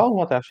 tak jdeme na zálohu,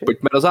 Matáši.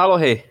 Pojďme do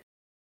zálohy.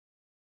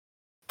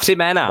 3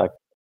 jména. Tak.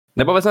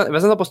 Nebo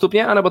vezme to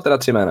postupně, anebo teda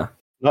 3 jména?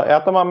 No já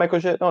tam mám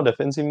jakože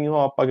defenzivního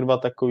a pak 2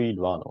 takový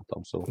 2, no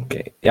tam jsou.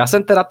 Okay. Já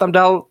jsem teda tam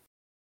dal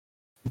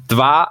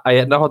 2 a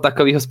jednoho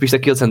takového spíš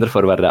takového center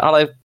forwarda,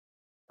 ale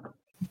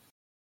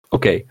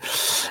OK.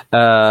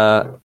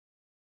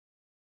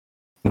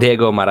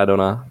 Diego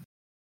Maradona.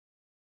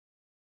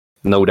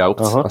 No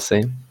doubt,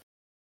 asi.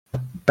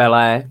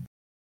 Pelé,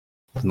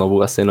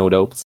 znovu asi no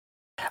doubts.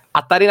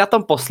 A tady na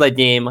tom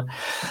posledním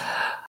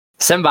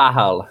jsem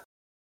váhal.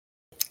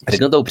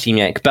 Řeknu to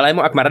upřímně. K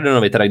Pelému a k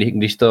Maradonovi, teda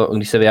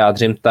když se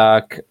vyjádřím,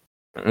 tak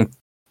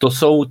to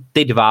jsou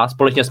ty dva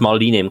společně s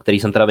Maldínem, který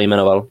jsem teda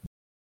vyjmenoval.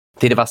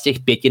 Ty dva z těch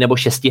 5 nebo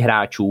 6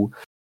 hráčů,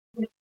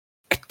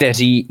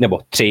 kteří, nebo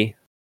 3,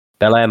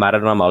 Pelé,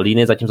 Maradona,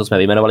 Maldini, zatímco jsme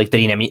vyjmenovali,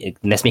 který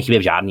nesmí chybět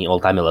v žádný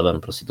all-time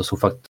 11. Prostě to jsou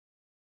fakt,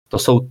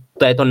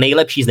 to je to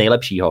nejlepší z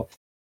nejlepšího.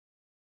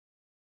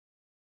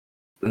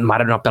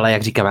 Maradona, Pelé,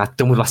 jak říkám, já k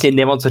tomu vlastně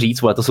nemám co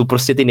říct, ale to jsou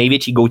prostě ty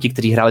největší gouti,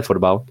 kteří hráli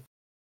fotbal.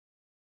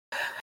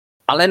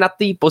 Ale na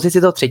té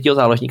pozici toho 3.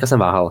 záložníka jsem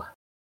váhal.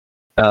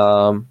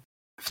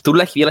 V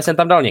tuhle chvíli jsem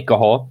tam dal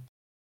někoho,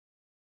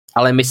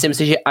 ale myslím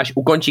si, že až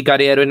ukončí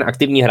kariéru jeden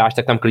aktivní hráč,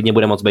 tak tam klidně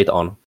bude moc být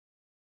on.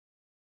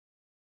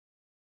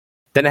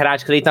 Ten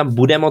hráč, který tam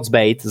bude moc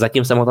být,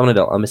 zatím jsem ho tam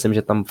nedal, ale myslím,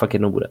 že tam fakt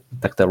jednou bude.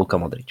 Tak to je Luka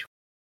Modric.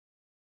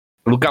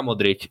 Luka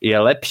Modric je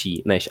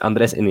lepší než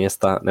Andres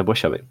Iniesta nebo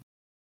Xavi.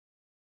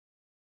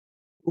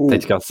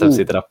 Teďka jsem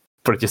si teda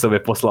proti sobě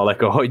poslal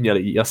jako hodně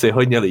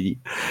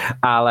lidí.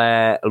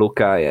 Ale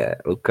Luka je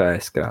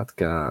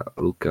zkrátka,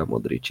 Luka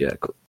Modric je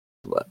jako,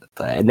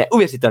 to je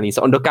neuvěřitelný,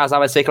 co on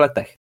dokázal ve svých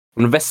letech.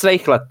 On ve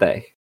svých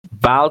letech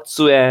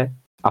válcuje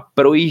a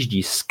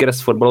projíždí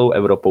skrz fotbalovou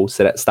Evropou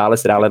stále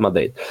s Realem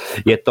Madrid.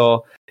 Je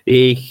to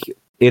jejich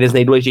jeden z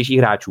nejdůležitějších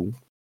hráčů.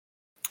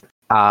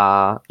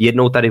 A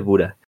jednou tady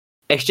bude.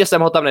 Ještě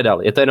jsem ho tam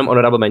nedal, je to jenom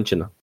honorable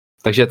mention.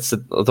 Takže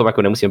se o tom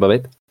jako nemusím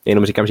bavit.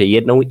 Jenom říkám, že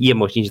jednou je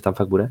možný, že tam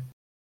fakt bude.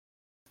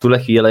 V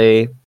tuhle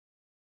chvíli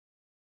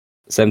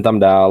jsem tam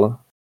dal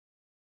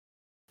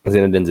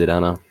Zinedine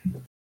Zidana.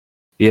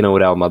 Jinou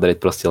Real Madrid,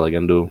 prostě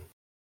legendu.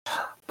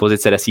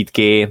 Pozice 10.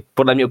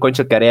 Podle mě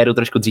ukončil kariéru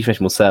trošku dřív, než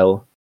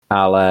musel,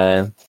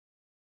 ale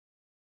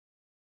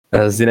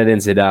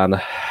Zinedine Zidane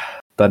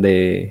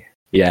tady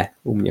je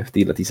u mě v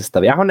této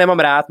sestavě. Já ho nemám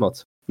rád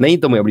moc. Není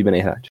to můj oblíbený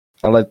hráč,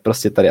 ale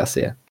prostě tady asi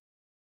je.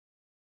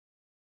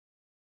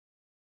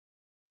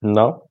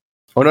 No.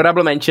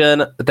 Honorable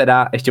mention,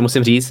 teda ještě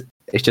musím říct,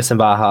 ještě jsem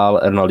váhal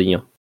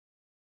Ronaldinho.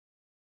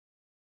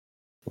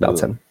 Dal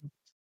jsem.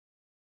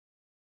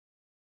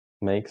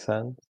 Make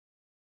sense.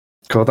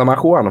 Koho tam má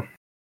Juan?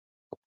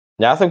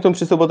 Já jsem k tomu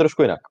přistoupil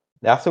trošku jinak.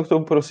 Já jsem k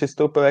tomu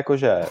přistoupil jako,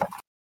 že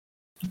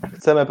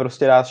chceme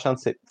prostě dát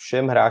šanci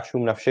všem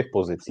hráčům na všech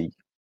pozicích.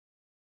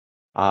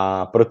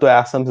 A proto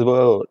já jsem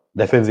zvolil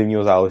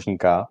defenzivního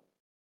záložníka,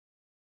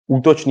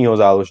 útočního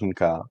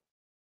záložníka,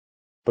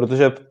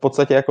 protože v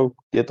podstatě jako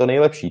je to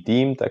nejlepší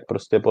tým, tak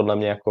prostě podle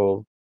mě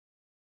jako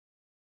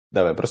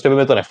nevím, prostě by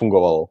mi to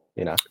nefungovalo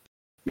jinak.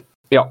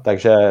 Jo.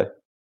 Takže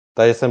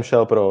jsem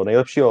šel pro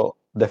nejlepšího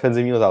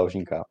defenzivního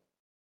záložníka.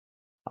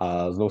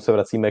 A znovu se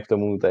vracíme k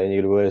tomu, tady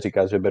někdo bude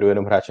říkat, že beru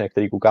jenom hráče, na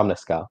který koukám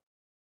dneska.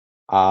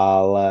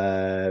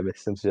 Ale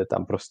myslím si, že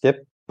tam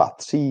prostě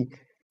patří.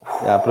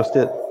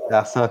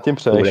 Já jsem nad tím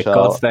přemýšlel.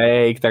 Bude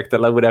Kostejk, tak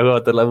tohle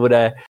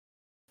bude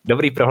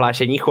dobrý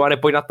prohlášení. Juane,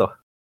 pojď na to.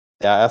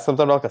 Já jsem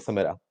tam dal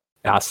Casemira.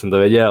 Já jsem to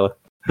věděl.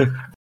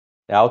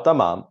 Já ho tam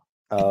mám.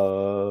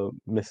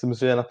 Myslím si,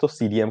 že na to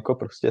CDMko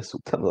prostě jsou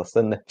tam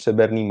zase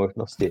nepřeberné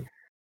možnosti.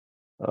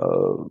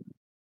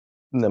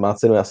 Nemá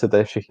cenu asi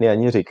tady všechny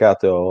ani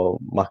říkat, jo.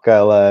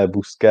 Makele,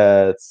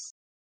 Busquets,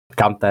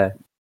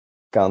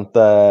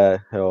 Kanté,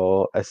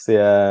 jo,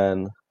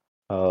 Essien,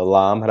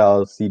 Lám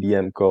hrál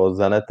CDMko,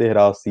 Zanetti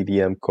hrál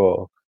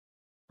CDMko,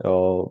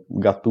 jo,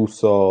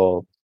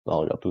 Gattuso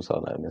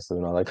nevím, jestli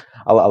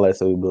ale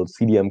se byl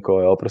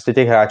CDMko, jo, prostě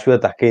těch hráčů je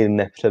taky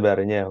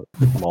nepřeberně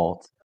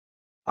moc.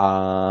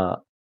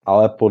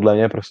 Ale podle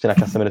mě prostě na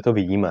Casemiře to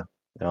vidíme,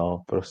 jo,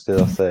 prostě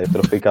zase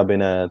profi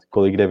kabinet,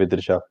 kolik kde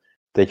vydržel,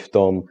 teď v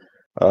tom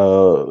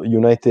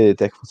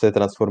United, jak se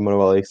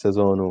transformoval jejich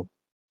sezónu,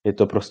 je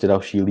to prostě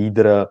další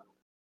lídr,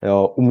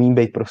 jo, umí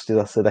být prostě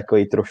zase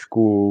takový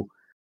trošku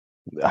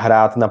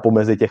hrát na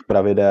pomezi těch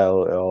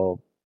pravidel, jo.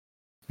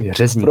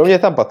 Řezník. Pro mě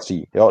tam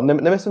patří, jo.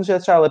 Nemyslím, že je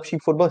třeba lepší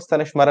fotbalista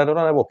než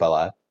Maradona nebo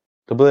Pelé,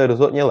 to byli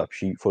rozhodně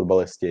lepší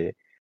fotbalisti.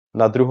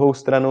 Na druhou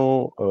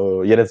stranu,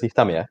 jeden z nich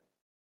tam je,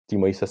 v té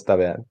mojí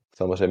sestavě,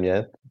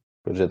 samozřejmě,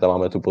 protože tam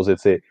máme tu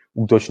pozici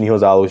útočného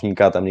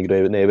záložníka, tam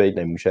nikdo nejbejt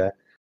nemůže,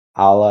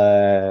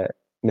 ale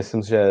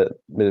myslím, že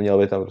by měl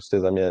být tam prostě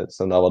za mě,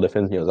 jsem dával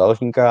defenzivního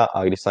záložníka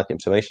a když jsem nad tím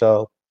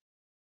přemýšlel,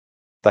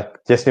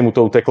 tak těsně mu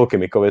to uteklo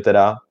Kimikovi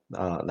teda,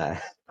 a ne.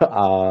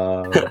 A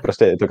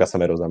prostě je to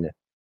Casemiro za mě.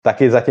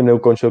 Taky zatím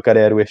neukončil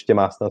kariéru, ještě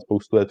má snad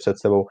spoustu let před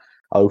sebou,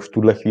 ale už v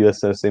tuhle chvíli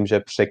si myslím, že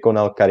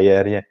překonal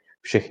kariérně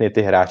všechny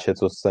ty hráče,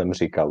 co jsem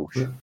říkal už.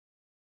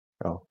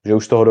 Jo, že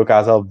už toho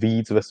dokázal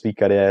víc ve své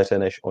kariéře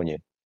než oni.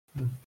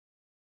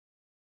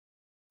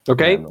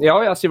 OK,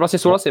 jo, já si vlastně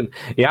souhlasím.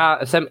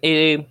 Já jsem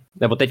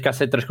nebo teďka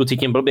se trošku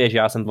cítím blbě, že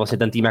já jsem vlastně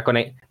ten tým jako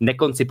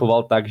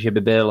nekoncipoval tak, že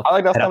by byl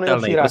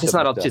hratelný. Prostě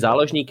jsem dal 3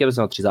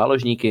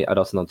 záložníky a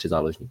dal jsem tam 3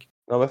 záložníky.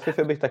 No ve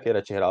FIFA bych taky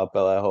radši hrál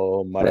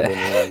Pelého,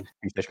 Maradonu,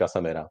 spíš než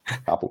Casemira.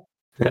 Chápu.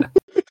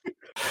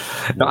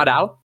 No a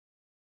dál?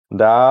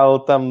 Dál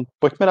tam,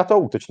 pojďme na toho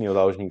útočního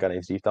záložníka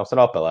nejdřív, tam jsem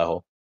dal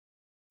Pelého.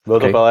 Byl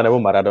to Pelé nebo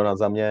Maradona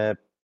za mě.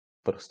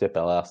 prostě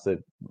Pelé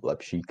asi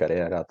lepší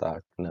kariéra,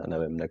 tak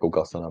nevím,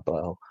 nekoukal jsem na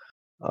Pelého.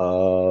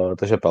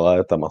 Takže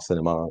Pelé tam asi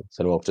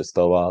se nemá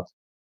představovat.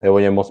 Je o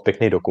něm moc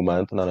pěkný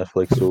dokument na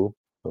Netflixu,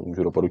 to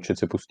můžu doporučit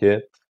si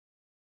pustit.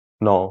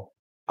 No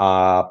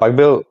a pak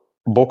byl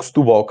box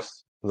to box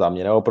za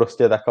mě, nebo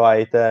prostě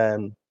takový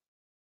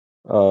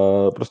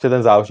prostě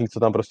ten záložník, co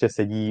tam prostě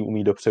sedí,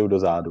 umí dopředu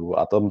dozadu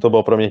a to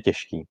bylo pro mě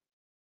těžký.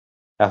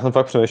 Já jsem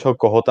fakt přemýšlel,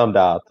 koho tam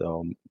dát,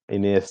 jo.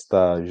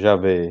 Iniesta,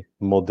 Xavi,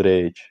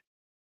 Modrič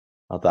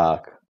a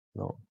tak,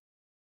 no.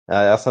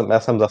 Já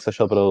jsem zase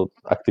šel pro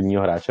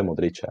aktivního hráče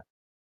Modriče.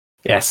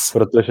 Yes.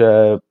 Protože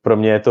pro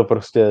mě je to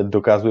prostě,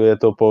 dokazuje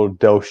to po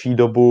delší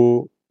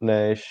dobu,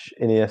 než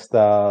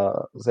Iniesta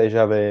se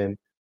Xavim,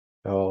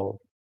 jo.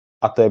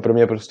 A to je pro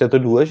mě prostě to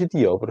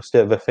důležitý, jo.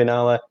 Prostě ve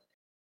finále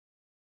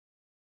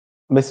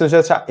myslím,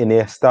 že třeba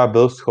Iniesta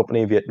byl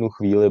schopný v jednu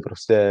chvíli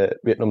prostě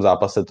v jednom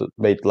zápase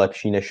být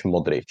lepší než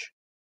Modrič.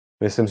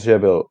 Myslím si, že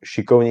byl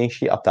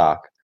šikovnější a tak.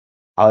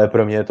 Ale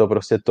pro mě je to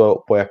prostě to,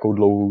 po jakou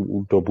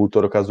dlouhou dobu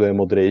to dokazuje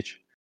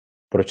Modrič,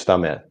 proč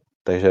tam je.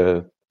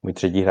 Takže můj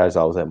třetí hráč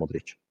záloze je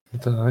Modrič.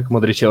 Tak,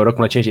 Modrič je o rok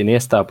mladší než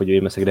Iniesta,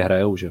 podívejme se, kde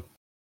hrajou, že?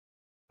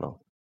 No.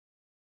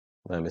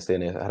 Nevím, jestli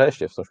Iniesta hraje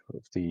ještě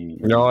v té...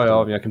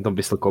 Jo, v nějakém tom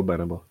Vissel Kobe,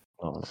 nebo...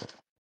 No.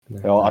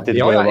 Jo, a ty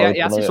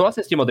já si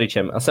souhlasím s tím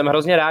Modričem a jsem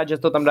hrozně rád, že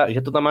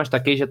to tam máš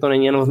taky, že to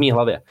není jen v mý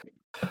hlavě.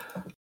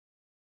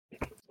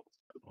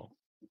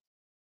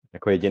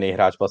 Jako jediný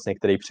hráč vlastně,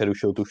 který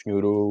přerušil tu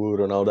šňůru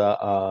Ronalda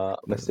a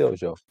Messiho,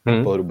 že jo?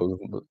 Pohledu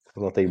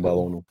zlatých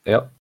balónů.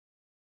 Jo.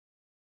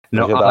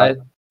 No takže ale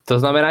to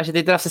znamená, že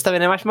ty teda v sestavě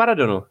nemáš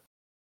Maradonu.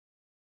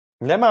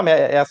 Nemám,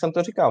 já jsem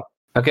to říkal.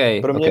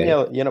 Okay, pro mě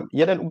měl jenom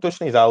jeden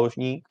útočný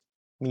záložník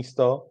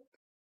místo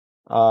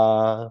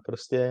a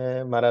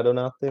prostě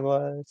Maradona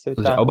tyhle si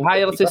vytáhl.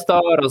 Obhájil jsi to,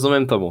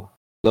 rozumím tomu.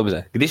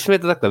 Dobře, když mi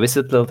to takhle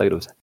vysvětlil, tak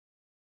dobře.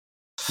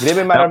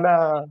 Kdyby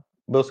Maradona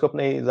byl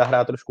schopný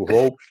zahrát trošku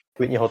hloub,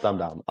 klidně ho tam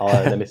dám,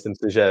 ale nemyslím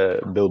si, že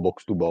byl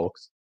box to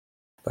box.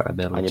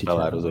 Ani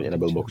Pelé rozhodně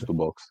nebyl box to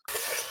box.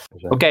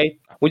 Takže... OK,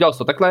 udělal jsi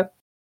to takhle,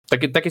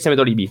 taky se mi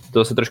to líbí, to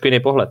je trošku jiný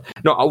pohled.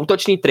 No a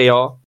útočný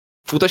trio,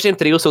 v útočném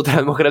triu jsou teda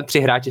mimochodem 3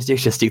 hráči z těch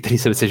 6, který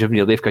si myslím, že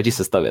měli v každé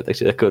sestavě,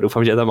 takže jako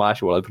doufám, že je tam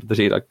máš, vole,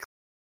 protože jinak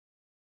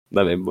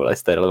nevím, vole,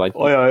 jestli to je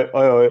relevantní.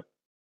 Ojoj.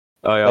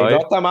 Tak 2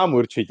 tam mám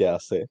určitě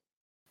asi.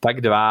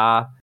 Tak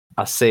 2,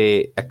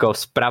 asi jako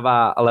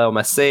zprava Leo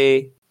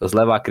Messi,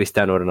 zleva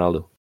Cristiano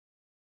Ronaldo.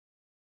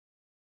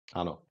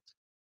 Ano.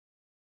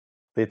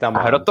 A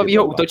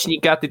hrotovýho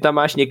útočníka ty tam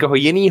máš někoho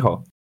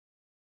jinýho.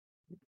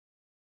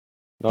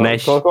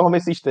 No, koho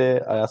myslíš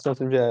ty? A já si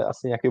myslím, že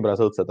asi nějaký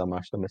Brazilce tam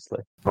máš, to mysli.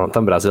 Mám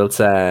tam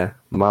Brazilce,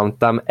 mám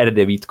tam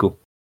R9,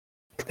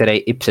 který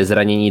i přes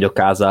zranění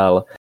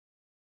dokázal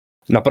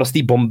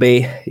naprostý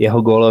bomby,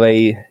 jeho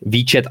gólovej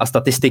výčet a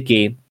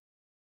statistiky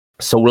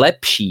jsou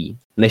lepší,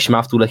 než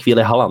má v tuhle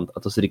chvíli Haaland. A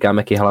to si říkám,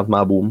 jaký Haaland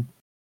má boom.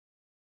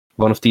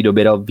 On v té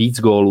době dal víc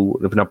gólů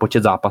na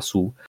počet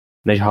zápasů,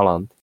 než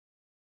Haaland.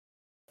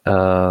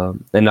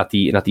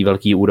 Na té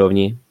velké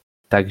úrovni.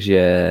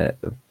 Takže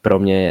pro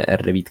mě je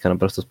R9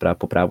 naprosto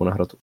po právu na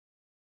hrotu.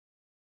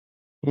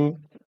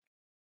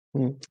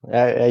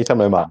 Já ji tam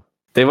nemám.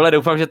 Ty vole,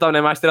 doufám, že tam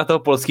nemáš teda toho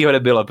polského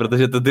debila,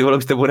 protože to ty vole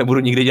už s tebou nebudu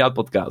nikdy dělat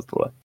podcast,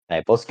 vole.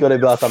 Ne, polského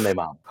debila tam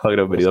nemám. Tak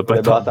dobrý,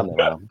 debila tam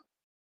nemám.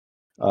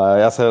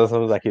 Já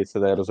jsem taky se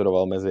tady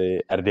rozhodoval mezi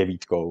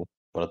R9,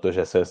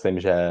 protože si myslím,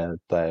 že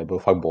byl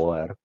fakt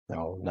bowler,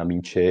 jo, na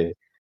míči,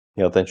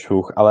 měl ten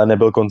čuch, ale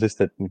nebyl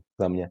konzistentní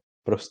za mě.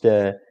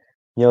 Prostě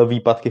měl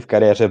výpadky v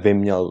kariéře,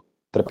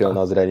 trpěl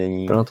na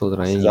zranění,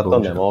 za to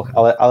nemohl,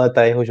 ale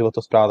ta jeho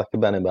životospráva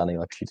taky nebyla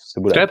nejlepší, co se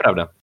bude. To je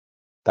pravda.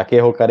 Tak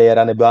jeho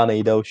kariéra nebyla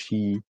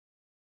nejdelší,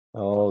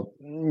 jo,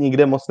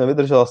 nikde moc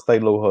nevydržela tak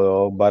dlouho,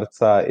 jo,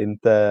 Barca,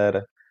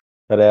 Inter,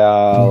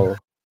 Real,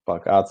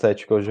 pak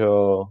ACčko, že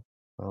jo,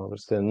 no,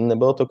 prostě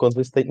nebylo to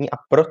konzistentní a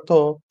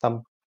proto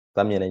tam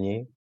za mě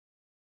není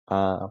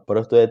a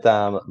proto je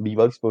tam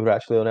bývalý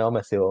spoluhráč Lionel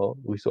Messiho,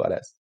 Luis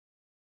Suárez.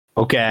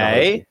 OK.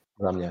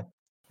 Za mě.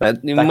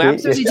 Já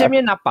musím říct,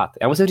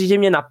 že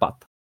mě napad.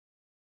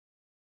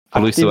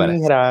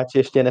 Aktivní hráč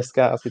ještě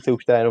dneska, a sice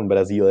už teda jenom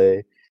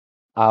Brazílii,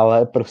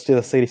 ale prostě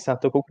zase, když se na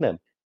to koukneme,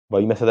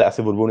 bavíme se tady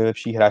asi o 2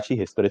 nejlepších hráčích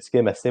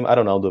historicky, Messim a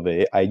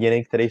Ronaldovi a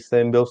jediný, který se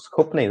jim byl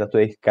schopný za tu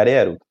jejich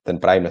kariéru, ten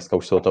prime, dneska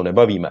už se o tom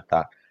nebavíme,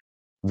 tak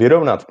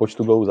vyrovnat v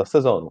počtu gólů za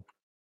sezónu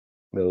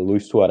byl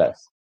Luis Suárez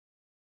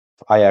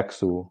v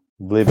Ajaxu,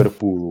 v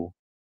Liverpoolu.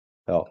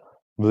 Jo.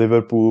 V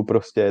Liverpoolu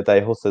prostě ta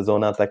jeho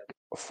sezóna tak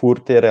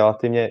furt je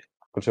relativně,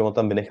 protože on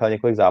tam vynechal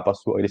několik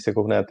zápasů a když se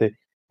koukne na ty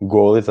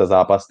góly za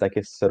zápas, tak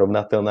je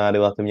srovnatelná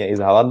relativně i s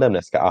Haalandem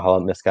dneska a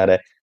Haaland dneska jde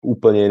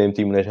úplně jiným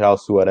týmu, než hrál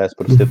Suárez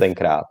prostě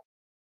tenkrát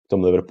v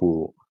tom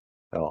Liverpoolu.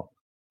 Jo.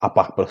 A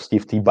pak prostě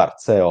v té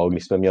Barce, jo,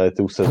 když jsme měli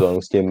tu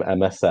sezónu s tím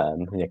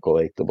MSN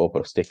několik, to bylo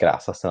prostě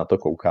krása se na to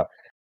koukat.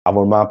 A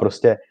on má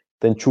prostě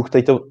ten čuch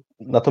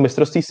na to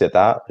mistrovství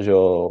světa, že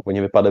jo,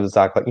 oni vypadali v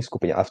základní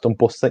skupině, ale v tom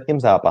posledním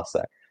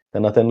zápase,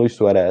 ten Luis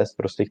Suárez,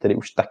 prostě, který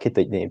už taky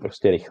teď není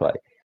prostě rychlej,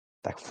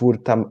 tak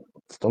furt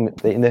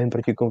nevím,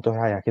 proti komu to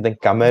hraje, nějaký ten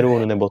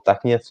Kamerun nebo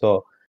tak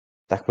něco,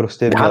 tak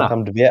prostě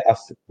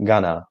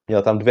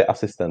měl tam dvě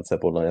asistence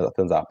podle mě za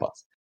ten zápas.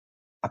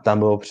 A tam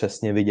bylo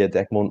přesně vidět,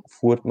 jak on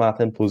furt má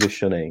ten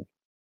positioning.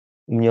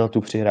 Měl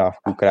tu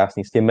přihrávku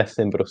krásný, s tím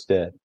Messim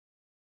prostě.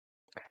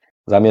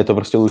 Za mě je to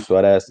prostě Luis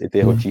Suárez, i ty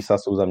jeho čísla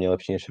jsou za mě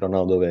lepší než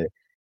Ronaldovi.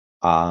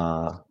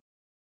 A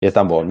je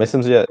tam on.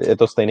 Myslím si, že je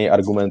to stejný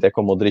argument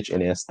jako Modric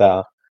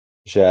Iniesta,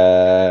 že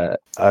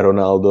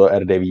Ronaldo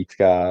R9,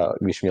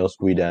 když měl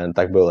svůj den,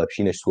 tak byl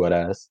lepší než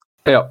Suárez.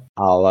 Jo.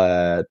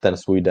 Ale ten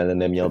svůj den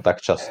neměl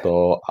tak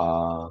často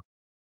a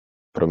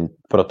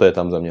proto je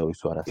tam za mě Luis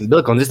Suárez.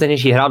 Byl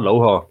konzistentnější, hrál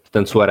dlouho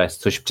ten Suárez,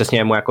 což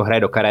přesně mu jako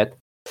hraje do karet.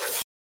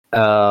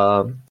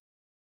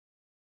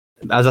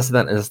 A zase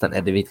ten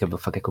R9 byl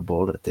fakt jako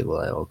boulder, ty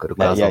vole, jo,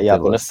 dokázal já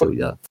to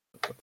udělat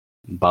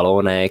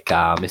balónek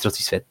a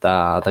mistrovství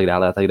světa a tak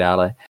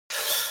dále.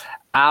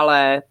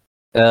 Ale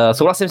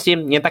souhlasím s tím,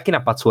 mě taky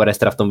napadl Suárez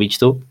teda v tom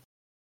výčtu.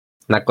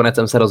 Nakonec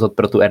jsem se rozhodl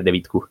pro tu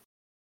R9.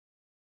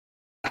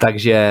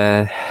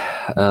 Takže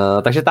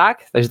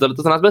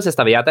to nás byl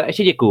sestavit. Já teda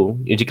ještě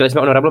děkuju. Říkali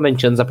jsme honorable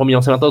mention,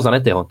 zapomněl jsem na toho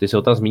Zanetyho. Ty jsi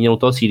ho tam zmínil u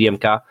toho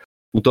CDMka.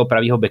 U toho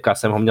pravýho beka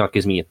jsem ho měl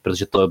taky zmínit,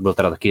 protože to byl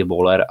teda taky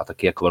bowler a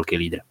taky jako velký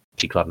lídr.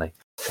 Příkladnej.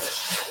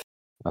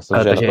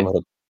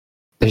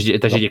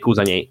 Takže děkuju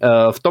za něj.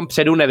 V tom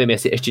předu nevím,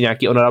 jestli ještě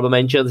nějaký honorable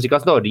mention. Říkal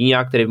jsem toho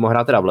Dýňa, který mohl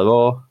hrát teda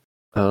vlevo,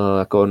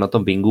 jako na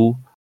tom bingu.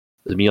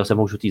 Zmínil jsem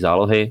ho už u té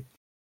zálohy.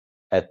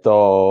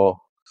 To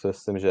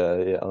myslím, že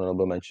je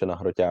honorable mention na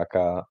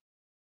hroťáka.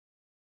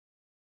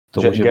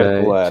 To může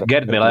být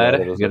Gerd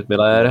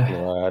Miller.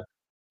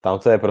 Tam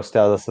to je prostě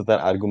zase ten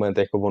argument,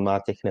 jako on má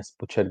těch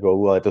nespočet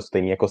gólů, ale je to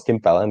stejný jako s tím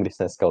Pelem, když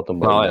se dneska o tom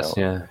bavíme. No,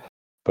 jasně.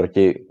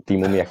 Proti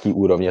týmům, jaký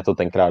úrovně to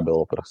tenkrát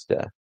bylo prostě.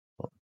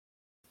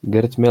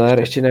 Gerd Miller,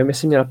 ještě nevím,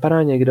 jestli mě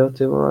napadá někdo,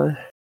 ty vole.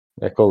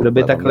 Jako, kdo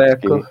by takhle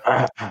jako...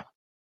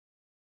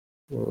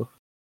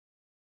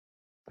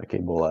 Taký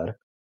bowler.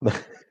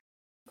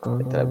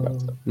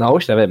 No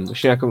už nevím,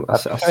 už jako...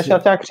 Asi na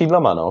těma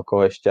křídlama, no,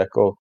 koho ještě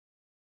jako...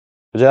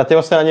 Protože na tím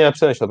vlastně ani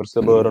nepřemýšlel, prostě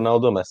to byl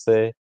Ronaldo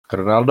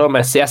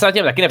Messi, já se na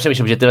tím taky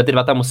nepřemýšlel, že tyhle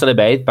dva tam museli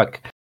být, pak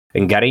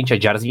Garinč a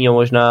Jarzinho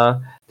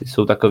možná, ty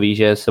jsou takový,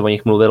 že se o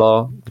nich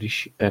mluvilo,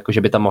 když, jako,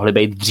 že by tam mohli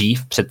být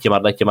dřív před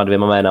těma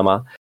dvěma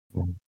jménama.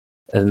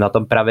 Na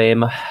tom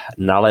pravým,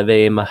 na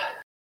levým,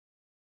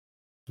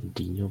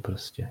 Dýňo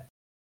prostě.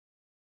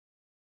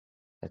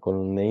 Jako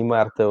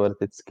Neymar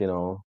teoreticky,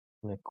 no.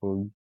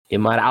 Jako...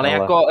 Neymar, ale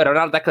jako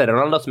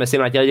Ronaldo jsme si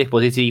na těch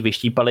pozicích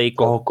vyštípali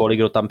kohokoliv,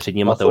 kdo tam před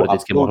nima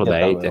teoreticky mohl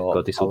být, tam,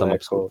 jako, ty jsou tam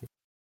absolutně.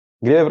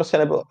 Kdyby prostě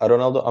nebyl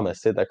Ronaldo a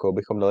Messi, tak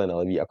bychom dali na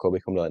levý, jako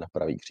bychom dali na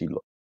pravý křídlo.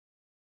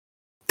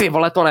 Ty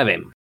vole, to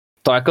nevím.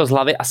 To jako z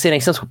hlavy asi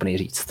nejsem schopný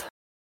říct.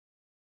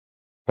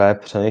 Já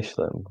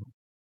přemýšlím.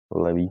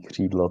 Levý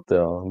křídlo,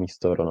 tyjo,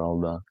 místo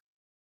Ronalda.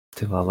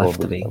 Ty vole,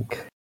 left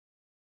wing.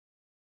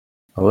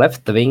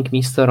 Left wing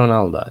místo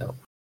Ronalda, jo.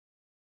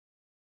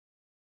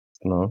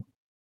 No.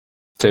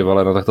 Ty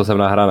vole, no tak to jsem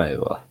nahranej,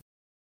 vole.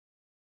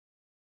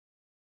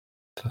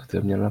 Tak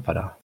to mě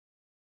napadá.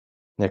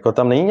 Jako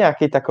tam není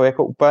nějaký takový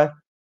jako úplně...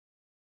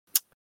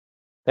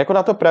 Jako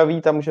na to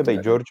pravý tam může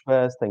být George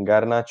Best, ten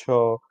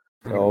Garnacho,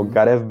 jo,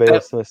 Gareth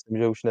Bale, si myslím,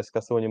 že už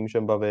dneska se o něm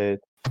můžeme bavit.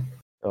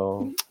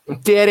 Jo.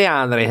 Thierry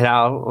Henry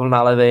hrál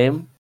na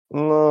levým.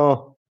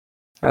 No.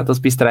 Já to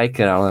spíš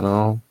striker, ale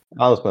no.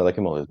 Ano, jsme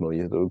taky mohli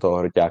zmluvit u toho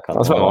hroťáka.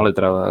 No jsme mohli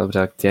teda,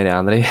 dobře, Thierry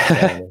Henry.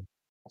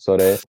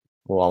 Sorry,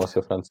 mluváme si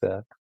o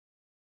Francie.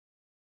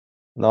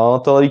 No,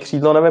 to levý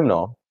křídlo nevím,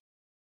 no.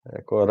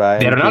 Jako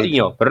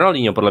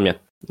Ronaldinho podle mě,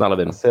 na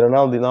levém. Asi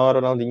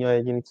Ronaldinho je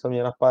jediný, co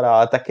mě napadá,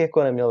 ale taky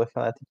jako neměl ve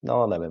finále,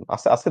 no nevím.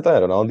 Asi to je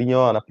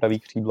Ronaldinho a na pravý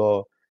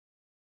křídlo,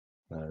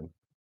 nevím.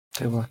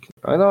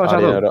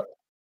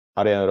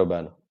 Arjen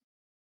Robben.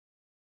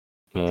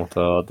 No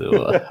to, ty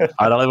vole.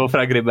 A na levo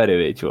Frank Ribery,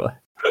 víš, vole.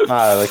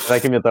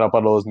 Taky mě to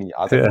napadlo zmínit.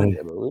 A ten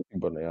je byl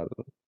výborný, já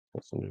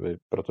myslím, že by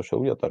proto šel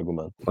udělat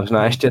argument.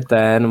 Možná ještě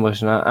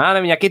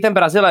nevím, nějaký ten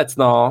Brazilec,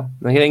 no.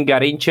 Ten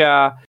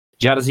Garinča,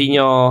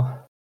 Jarzinho.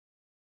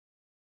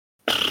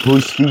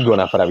 Luis Figo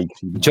na pravý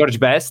křídlo. George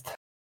Best.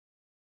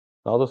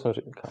 No, to jsem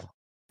říkal.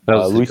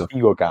 Luis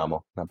Figo, kámo.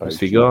 Na pravý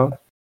Figo.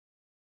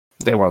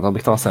 To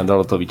bych to vlastně nedal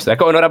do toho víc.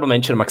 Jako honorable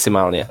mention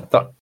maximálně.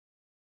 To.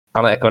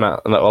 Ale jako na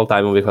all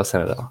time bych vlastně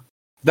nedal.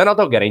 Na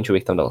toho Garinču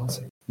bych tam dal.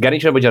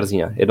 Garinču nebo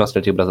Jarzinho, jedno z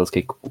těch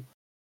brazilských klubů.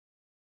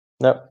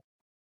 No,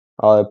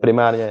 ale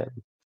primárně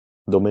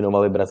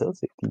dominovali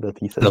Brazilci v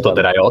této sestavě. No to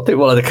teda jo, ty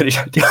vole, tak když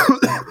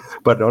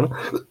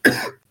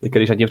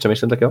nad tím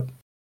přemýšlím, tak jo.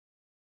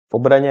 V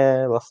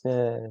obraně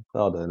vlastně,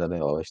 no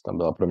Daniel Alves, tam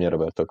byla pro mě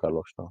Roberto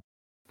Carlos, no.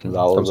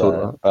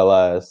 Záloze,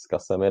 Pelé s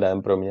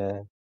Casemirem pro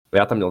mě.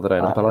 Já tam měl teda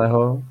jenom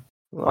Pelého.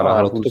 No,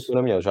 a v útoku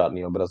neměl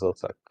žádný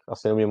Brazilce.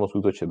 Asi neměl moc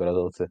útočit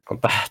Brazilci.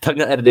 Tam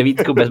měl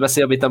R9, bez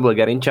Messi, aby tam byl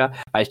Garinča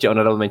a ještě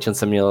honorable mention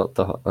jsem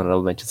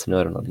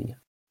měl Ronaldinho.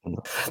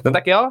 No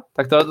tak jo,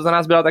 tak tohle to za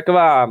nás byla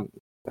taková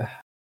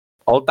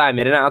all time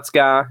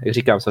jedenáctka, jak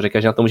říkám, co říká,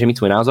 že na to může mít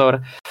svůj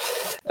názor.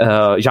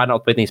 Žádná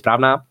odpověď není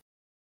správná.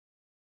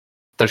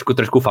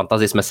 trošku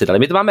fantazii jsme si dali.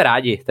 My to máme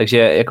rádi, takže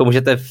jako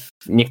můžete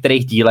v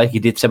některých dílech,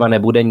 kdy třeba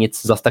nebude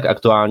nic zas tak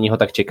aktuálního,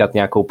 tak čekat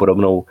nějakou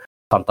podobnou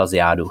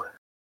fantaziádu.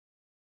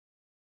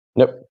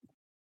 Yep.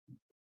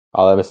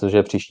 Ale myslím,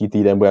 že příští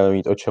týden budeme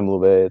mít o čem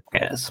mluvit.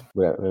 Yes.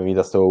 Budeme mít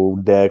zase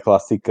D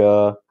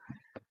klasika,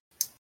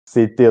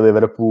 City,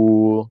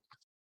 Liverpool.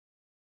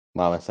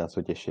 Máme se na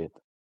co těšit.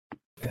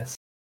 Yes.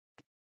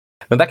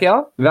 No tak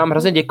jo, my vám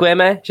hrozně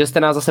děkujeme, že jste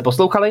nás zase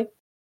poslouchali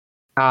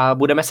a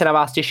budeme se na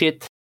vás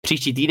těšit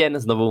příští týden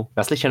znovu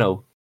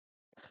naslyšenou.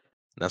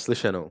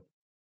 Naslyšenou.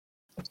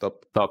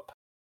 Stop. Stop.